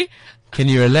literally... Can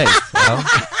you relate?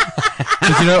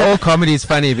 Because all comedy is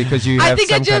funny because you have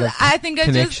some kind of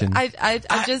connection. I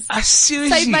just I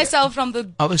seriously saved myself from the...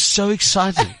 I was so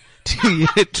excited to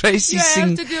hear Tracy You have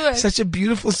sing to do it. such a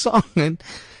beautiful song, and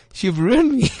you've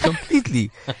ruined me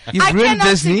completely. You've ruined cannot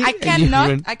Disney. sing.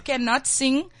 and I cannot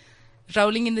sing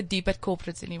Rolling in the Deep at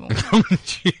corporates anymore.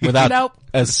 Without Nope.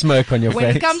 a smirk on your When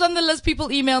face. it comes on the list,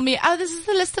 people email me, oh, this is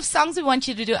the list of songs we want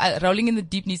you to do. Rolling in the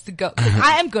Deep needs to go. 'Cause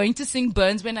I am going to sing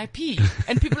Burns When I Pee.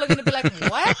 And people are going to be like,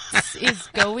 what is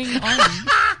going on?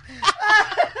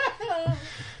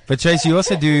 But Tracy, you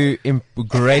also do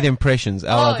great impressions.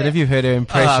 I don't know if you've heard her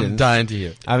impressions. I'm dying to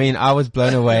hear. I mean, I was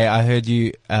blown away. I heard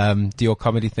you do your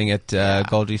comedy thing at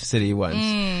Gold Reef City once.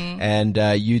 And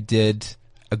you did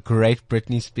a great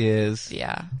Britney Spears.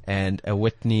 Yeah. And a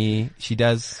Whitney. She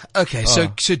does. Okay, so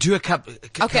do a couple.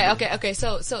 Okay.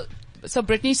 So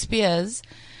Britney Spears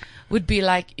would be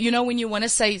like, when you want to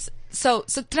say, so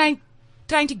trying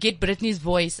to get Britney's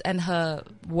voice and her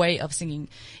way of singing,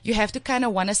 you have to kind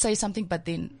of want to say something, but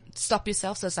then stop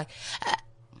yourself. So it's like,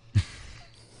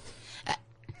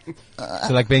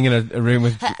 so like being in a room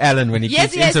with Alan when he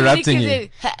keeps interrupting you.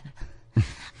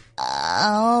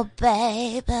 Oh,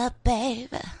 baby,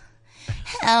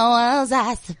 how was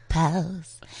I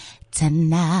supposed to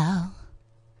know?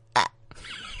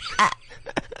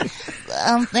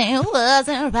 Something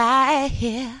wasn't right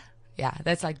here. Yeah,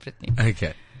 that's like Britney.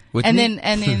 Okay. Whitney?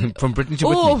 And then from Britney to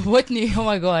Whitney. Whitney. Oh, Whitney. Oh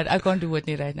my God. I can't do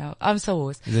Whitney right now. I'm so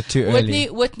worse. Is it too early?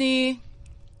 Whitney's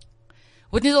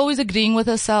always agreeing with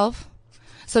herself.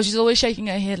 So she's always shaking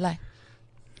her head like,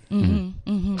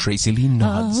 Tracy Lee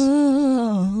nods.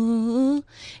 oh,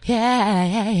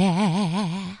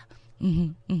 yeah.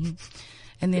 And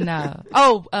then,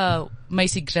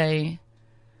 Macy Gray.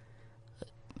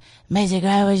 Macy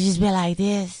Gray would just be like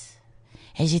this.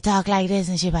 And she talk like this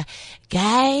and she'd be like,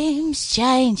 games,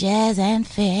 changes, and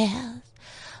fears.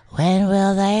 When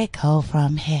will they go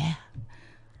from here?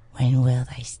 When will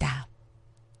they stop?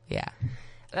 Yeah.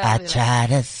 I try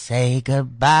to say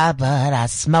goodbye, but I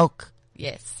smoke.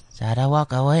 Yes. Try to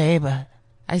walk away, but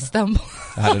I stumble.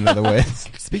 I don't know the words.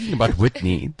 Speaking about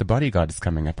Whitney, The Bodyguard is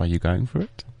coming up. Are you going for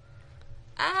it?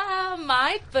 I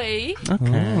might be.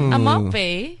 Okay. I might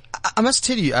be. I must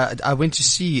tell you, I went to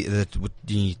see the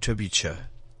Whitney tribute show.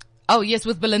 Oh, yes,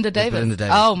 with Belinda Davis. Belinda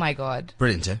Davis. Oh, my God.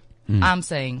 Brilliant, eh? I'm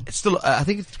saying. It's still, I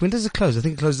think, when does it close? I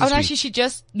think it closes this Oh, no,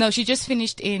 week. she just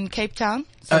finished in Cape Town.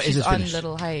 So Is she's it on finished?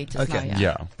 little hiatus Okay. now,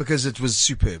 Yeah. Because it was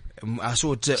superb. I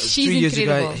saw it 3 She's years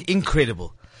incredible. ago.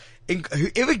 Incredible.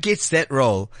 Whoever gets that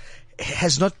role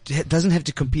doesn't have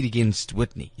to compete against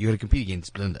Whitney. You got to compete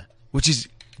against Belinda, which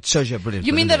shows you how brilliant.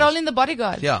 You mean Belinda the role is. in The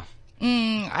Bodyguard? Yeah.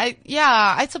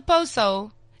 I suppose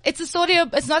so. It's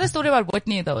not a story about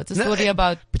Whitney though. It's a story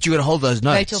about But you got to hold those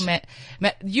notes. Rachel.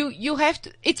 You have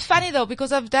to. It's funny though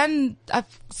because I've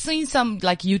seen some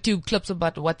like YouTube clips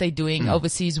about what they're doing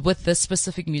overseas with this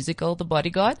specific musical, The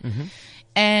Bodyguard,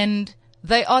 and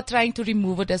they are trying to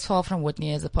remove it as far from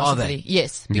Whitney as possible. Are they?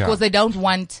 Yes, because they don't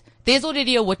want. There's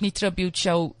already a Whitney tribute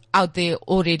show out there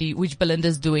already, which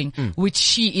Belinda's doing, which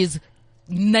she is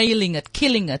nailing it,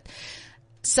 killing it.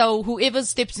 So whoever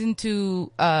steps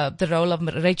into the role of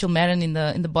Rachel Marin in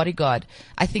the Bodyguard,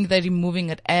 I think they're removing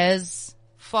it as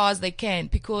far as they can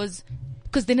because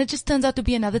then it just turns out to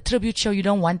be another tribute show. You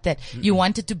don't want that. You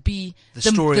want it to be the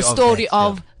story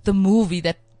of the movie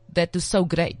that is so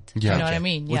great. Yeah. You know what I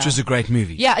mean? Which was a great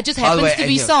movie. Yeah, it just By the happens way, to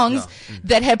be songs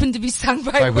that happen to be sung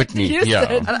by Whitney, Houston. yeah.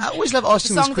 And I always love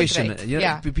asking The this songs are question. great. You know,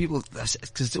 Yeah. people, because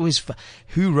it's always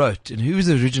who wrote and who was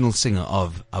the original singer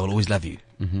of "I Will Always Love You"?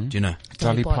 Do you know?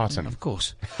 Dolly Parton. Parton. Of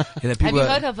course. You know, Have people you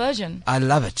heard her version? I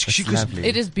love it. She, 'cause lovely.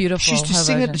 It is beautiful. she used to her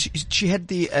sing version. it. She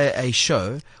had a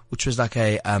show which was like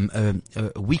a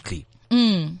weekly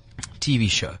TV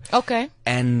show, Okay.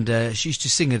 and she used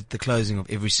to sing it at the closing of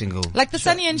every single Like the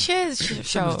show. Sonny and Cher's show.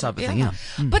 Similar type of thing, yeah.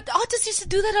 But artists used to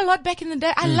do that a lot back in the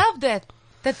day. I love that.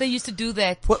 that they used to do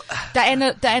that. Well,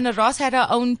 Diana Ross had her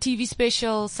own TV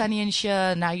special, Sonny and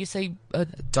Cher. Now you say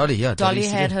Dolly, yeah. Dolly used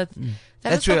to had do- her. That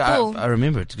That's was where so cool. I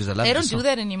remember it because I love They the don't song. do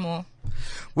that anymore.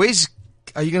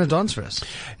 Are you going to dance for us?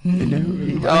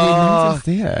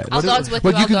 There. I'll dance with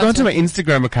Well, you. you I'll can go dance onto my with you.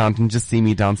 Instagram account and just see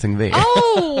me dancing there.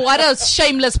 Oh, what a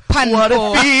shameless pun! What a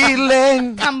for-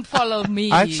 feeling! Come follow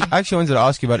me. I actually wanted to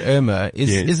ask you about Irma.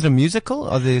 Is it a musical?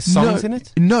 Are there songs in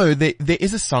it? No, there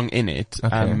is a song in it.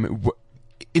 Okay.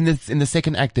 In the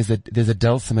second act, there's a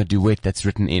dulcimer duet that's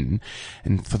written in,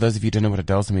 and for those of you who don't know what a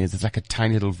dulcimer is, it's like a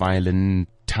tiny little violin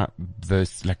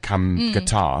verse, like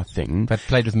guitar thing. But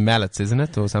played with mallets, isn't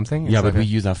it, or something? Yeah, It's but like we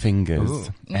use our fingers, Ooh.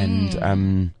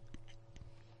 and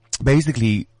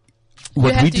basically. You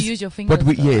have to use your fingers,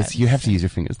 though, Yes, you have to use your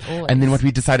fingers. Always. And then what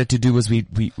we decided to do was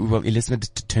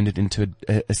Elizabeth turned it into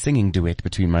a singing duet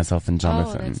between myself and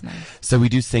Jonathan. Oh, that's nice. So we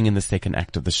do sing in the second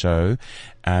act of the show,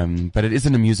 but it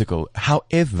isn't a musical.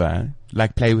 However,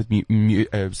 like play with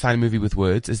silent movie with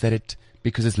words, is that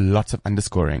because there's lots of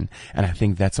underscoring, and I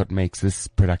think that's what makes this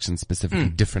production specifically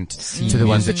different to the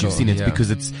ones that you've seen. It's because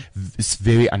it's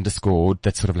very underscored.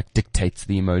 That sort of like dictates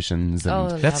the emotions.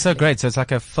 And That's so great. So it's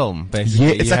like a film, basically.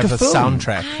 Yeah, it's You like have a film.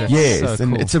 soundtrack. That's Yes, so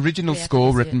and cool. it's original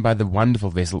score written by the wonderful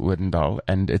Wessel Oerdendahl,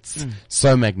 and it's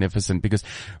so magnificent because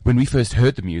when we first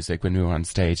heard the music, when we were on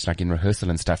stage, like in rehearsal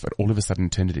and stuff, it all of a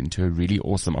sudden turned it into a really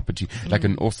awesome opportunity, like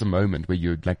an awesome moment where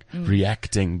you're like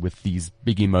reacting with these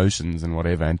big emotions and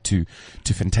whatever, and to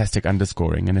fantastic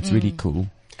underscoring, and it's really cool.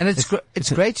 And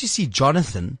it's great to see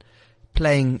Jonathan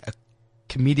playing a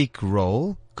comedic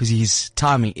role because his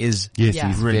timing is Yes, Yeah.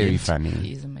 he's brilliant. very funny.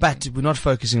 He's amazing. But we're not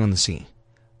focusing on the singing.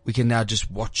 We can now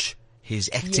just watch his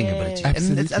acting Yes. ability.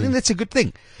 Absolutely. And I think that's a good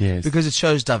thing. Yes. Because it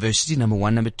shows diversity, number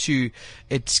one. Number two,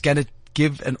 it's going to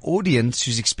give an audience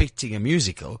who's expecting a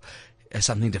musical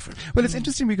something different. Well, it's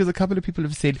interesting because a couple of people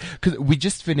have said, because we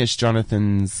just finished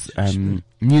Jonathan's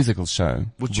musical show.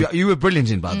 Which you were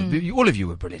brilliant in, by the way. All of you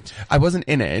were brilliant. I wasn't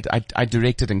in it. I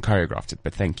directed and choreographed it,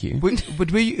 but thank you. But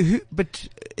were you, but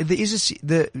there is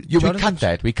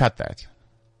We cut that.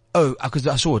 Oh, because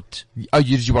I saw it Oh,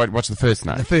 did you watch the first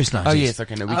night? the first night. Oh, yes. yes,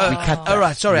 okay, no, we cut that. Oh,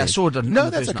 right, sorry, I Yes. saw it on No, the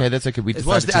that's first okay, night. that's okay. We It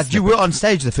was, decided to you snip were on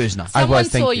stage the first night. I Someone was,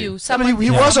 thank saw you. you. Someone,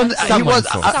 he was on. Someone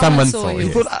saw. Someone saw I you.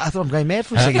 thought I'm going mad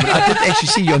for a second, but I didn't actually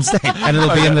see you on stage. And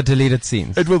it'll be in the deleted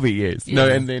scenes. It will be, yes. No,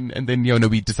 and then, you know,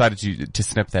 we decided to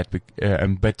snip that,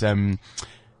 but,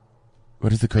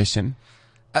 what is the question?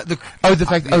 A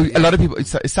lot of people,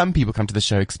 some people come to the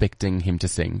show expecting him to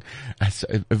sing.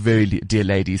 A very dear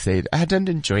lady said, I don't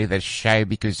enjoy the show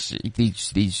because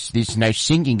there's no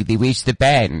singing, where's the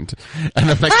band?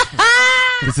 And I'm like,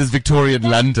 this is Victorian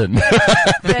London.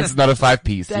 That's not a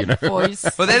 5-piece, you know. voice.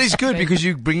 Well, that is good because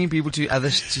you're bringing people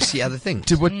to see other things.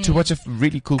 To watch a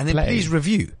really cool And then play. please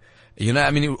review. You know,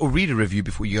 I mean, or read a review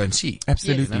before you go and see.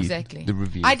 Absolutely. Yes, exactly. The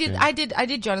reviews. I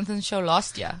did Jonathan's show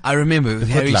last year. I remember with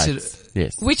Harry said, Footlights.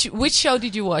 Yes. Which show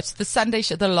did you watch? The Sunday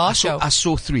show, the last show. I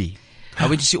saw 3. I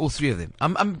went to see all 3 of them.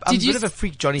 I'm a Did you bit of a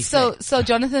freak Johnny So fan.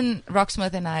 Jonathan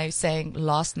Rocksmith and I sang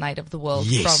Last Night of the World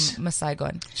Yes. from Miss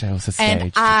Saigon. Which I also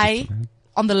And staged.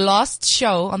 on the last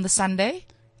show on the Sunday,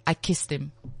 I kissed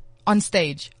him on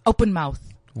stage, open mouth.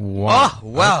 Wow. Oh,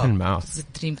 wow. Open mouth. It's a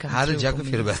dream come How true did for Jacob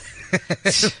me. feel about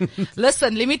it?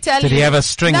 Listen, let me tell you. Did he have a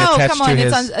string no, attached come on, to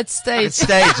it's his- on it's stage. It's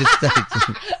stage.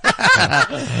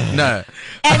 No.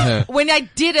 And when I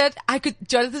did it,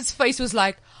 Jonathan's face was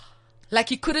like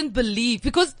he couldn't believe,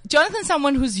 because Jonathan's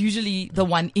someone who's usually the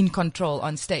one in control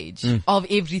on stage of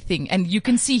everything. And you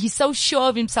can see he's so sure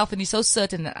of himself and he's so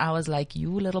certain. And I was like,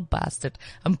 you little bastard,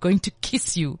 I'm going to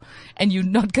kiss you and you're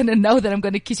not going to know that I'm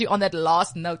going to kiss you on that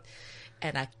last note.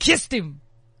 And I kissed him.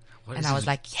 And I was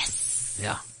like, yes.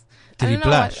 Yeah. Did I he don't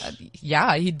know blush?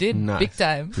 yeah, he did. Nice. Big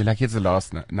time. We're like, it's the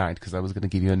last night because I was going to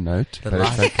give you a note, but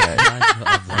last it's okay.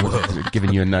 I've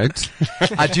given you a note.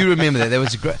 I do remember that. There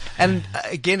was a great, and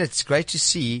again, it's great to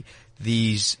see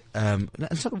these.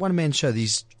 It's not a one-man show.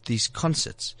 These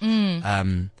concerts,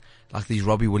 like these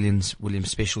Robbie Williams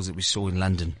specials that we saw in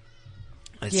London.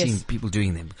 I've Yes. seen people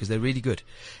doing them because they're really good.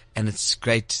 And it's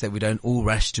great that we don't all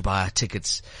rush to buy our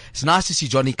tickets. It's nice to see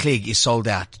Johnny Clegg is sold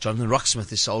out. Jonathan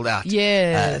Rocksmith is sold out.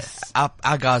 Yes.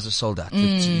 Our guys are sold out.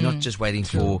 You're not just waiting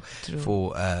for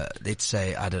let's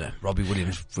say, I don't know, Robbie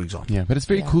Williams, for example. Yeah, but it's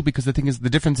very cool because the thing is, the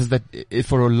difference is that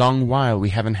for a long while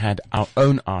we haven't had our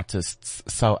own artists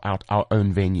sell out our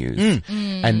own venues,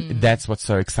 and that's what's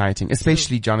so exciting.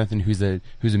 Especially Jonathan, who's a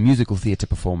musical theatre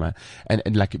performer, and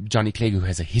like Johnny Clegg, who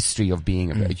has a history of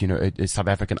being a South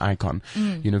African icon,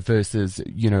 versus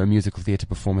a musical theatre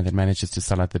performer that manages to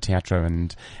sell out the teatro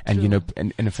and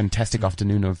a fantastic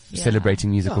afternoon of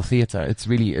celebrating musical theatre. It's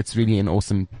really an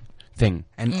awesome thing.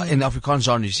 And in the Afrikaans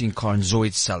genre, you're seeing Karen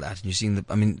Zoid sell out, and you're seeing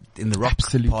in the rock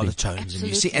parlor tones, and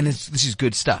you see, and this is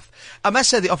good stuff. I must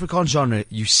say, the Afrikaans genre,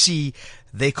 you see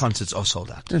their concerts are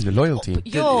sold out. There's the loyalty.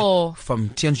 From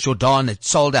Tiens Jordan, it's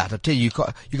sold out. I tell you,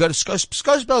 you go to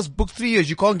Skouspel's booked 3 years.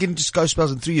 You can't get into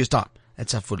Skouspel's in 3 years' time.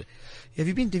 That's how full. Have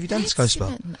you done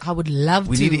Skouspel? I would love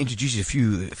We to. need to introduce you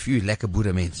a few lekker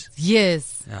boere mens.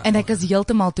 Yes. En ek is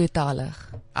heeltemal tweetalig.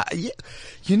 Yeah,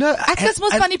 you know, Dis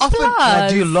mos van die often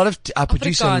plaas. I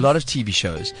produce a lot of TV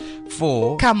shows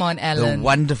for Come on, the Alan.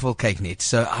 wonderful Cake Net.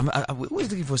 So I'm always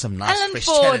looking for some nice Alan fresh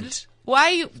Ford. talent.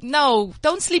 Why? No,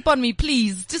 don't sleep on me,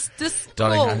 please. Just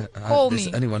Darling, call there's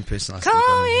me. only one person I sleep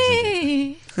Call on.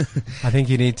 me. I think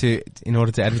you need to, in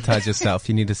order to advertise yourself,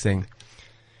 you need to sing.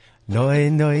 Noi,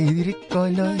 noi, diriko,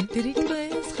 noi. Diriko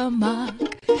is gemaak.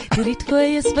 Diriko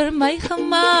is vir my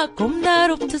gemaak om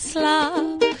daarop te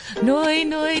slaap. Noi,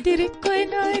 noi, diriko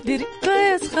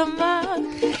is gemaak.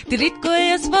 Diriko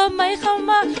is vir my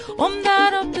gemaak om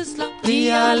daarop te slaap.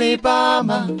 Die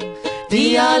Alabama,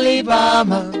 die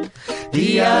Alabama,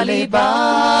 die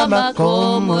Alabama,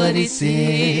 kom oor die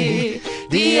see.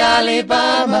 Die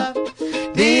Alabama,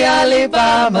 die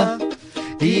Alabama.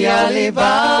 Die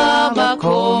Alabama,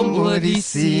 kom oor die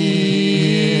see.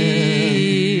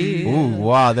 Ooh,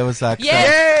 wow, that was like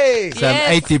Yay! some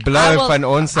 80 blow van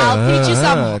ons. I'll teach you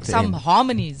some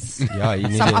harmonies. Yeah, you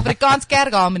need Some it. Afrikaans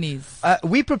kerk harmonies.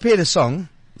 We prepared a song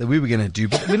that we were going to do,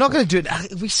 but we're not going to do it.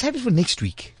 We saved it for next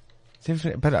week.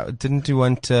 But didn't you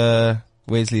want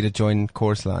Wesley to join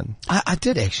chorus line? I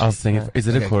did actually. I'll sing it. Is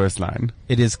it a chorus line?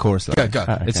 It is chorus line. Go.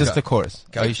 It's just the chorus.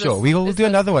 Go. Are you sure? We will do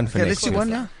another one for Okay, next let's do week. one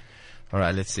now. All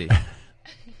right, let's see.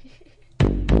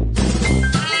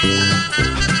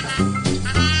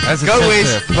 That's Go,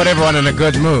 Wes. Put everyone in a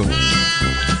good mood.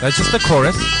 That's just the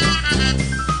chorus.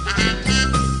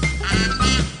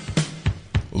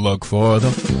 Look for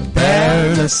the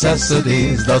bare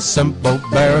necessities, the simple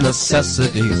bare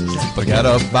necessities. Forget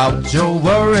about your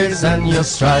worries and your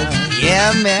strife.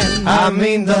 Yeah, man. I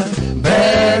mean the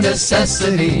bare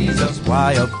necessities. That's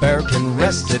why a bear can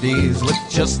rest at ease with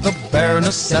just the bare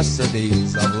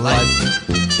necessities of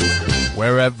life.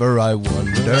 Wherever I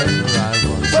wander,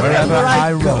 wherever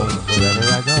I roam, wherever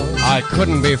I go, I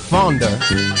couldn't be fonder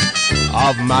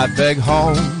of my big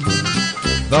home.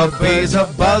 The bees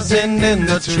are buzzing in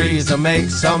the trees to make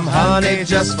some honey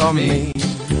just for me.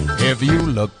 If you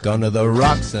look under the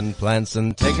rocks and plants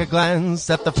and take a glance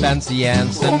at the fancy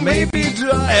ants and maybe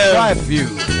try a few.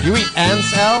 You eat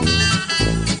ants, Al?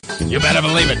 You better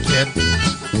believe it, kid.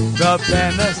 The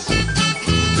banners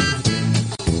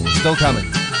still coming.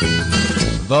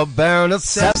 The bare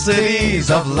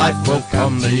necessities of life will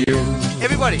come to you.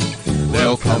 Everybody.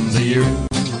 They'll come to you.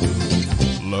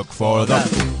 Look for the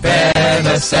bare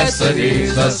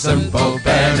necessities, the simple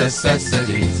bare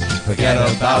necessities. Forget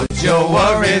about your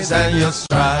worries and your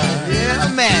strife. Yeah,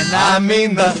 man. I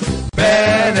mean the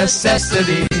bare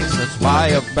necessities. That's why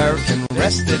a bear can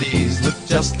rest at ease with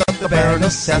just the bare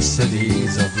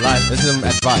necessities of life. This is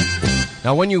advice.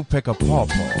 Now when you pick a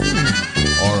pawpaw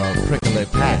or a prickly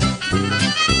pear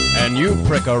and you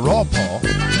prick a raw paw,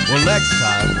 well next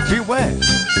time beware.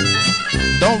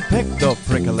 Don't pick the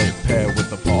prickly pear with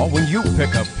the paw. When you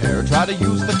pick a pear, try to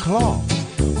use the claw.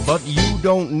 But you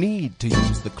don't need to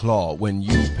use the claw when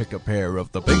you pick a pair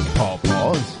of the big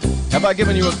pawpaws. Have I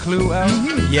given you a clue, Al?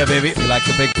 Yeah, baby. You like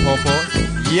the big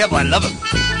pawpaws? Yep, I love it.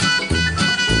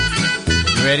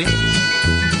 You ready?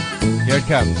 Here it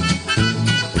comes.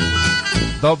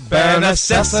 The bare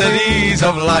necessities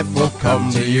of life will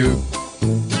come to you.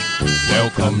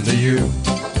 They'll come to you.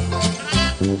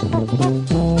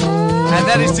 And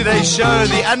that is today's show,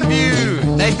 The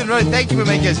Unview. Nathan Rowe, thank you for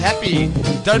making us happy.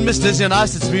 Don't miss Disney on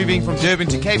Ice. It's moving from Durban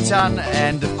to Cape Town.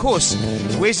 And, of course,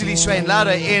 Wesley Swain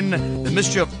Lauder in The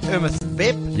Mystery of Irma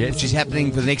Bep, which is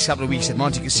happening for the next couple of weeks at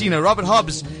Monte Casino. Robert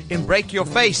Hobbs in Break Your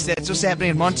Face. That's also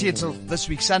happening at Monte until this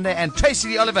week, Sunday. And Tracy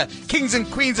Lee Oliver, Kings and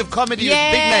Queens of Comedy with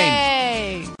big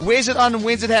names. Where's it on and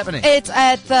when's it happening? It's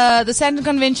at the Sandton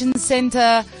Convention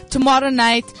Center tomorrow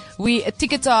night.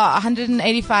 Tickets are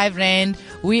 185 Rand.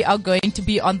 We are going to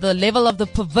be on the level of the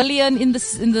pavilion in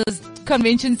the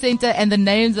convention center, and the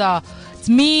names are, it's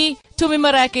me, Tumi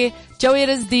Marake, Joey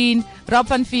Rasdeen, Rob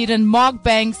van Vieren, Mark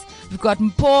Banks. We've got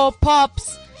Paul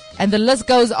Pops, and the list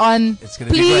goes on. It's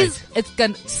going to be great. It's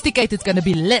going to stick it. It's going to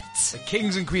be lit. The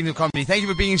Kings and Queens of Comedy. Thank you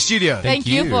for being in studio. Thank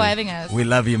you for having us. We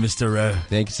love you, Mr. Rowe.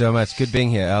 Thank you so much. Good being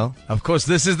here, Al. Of course,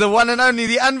 this is the one and only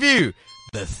The Unview.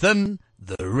 The thin,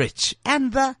 the rich,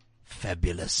 and the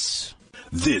fabulous.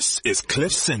 This is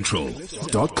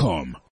CliffCentral.com.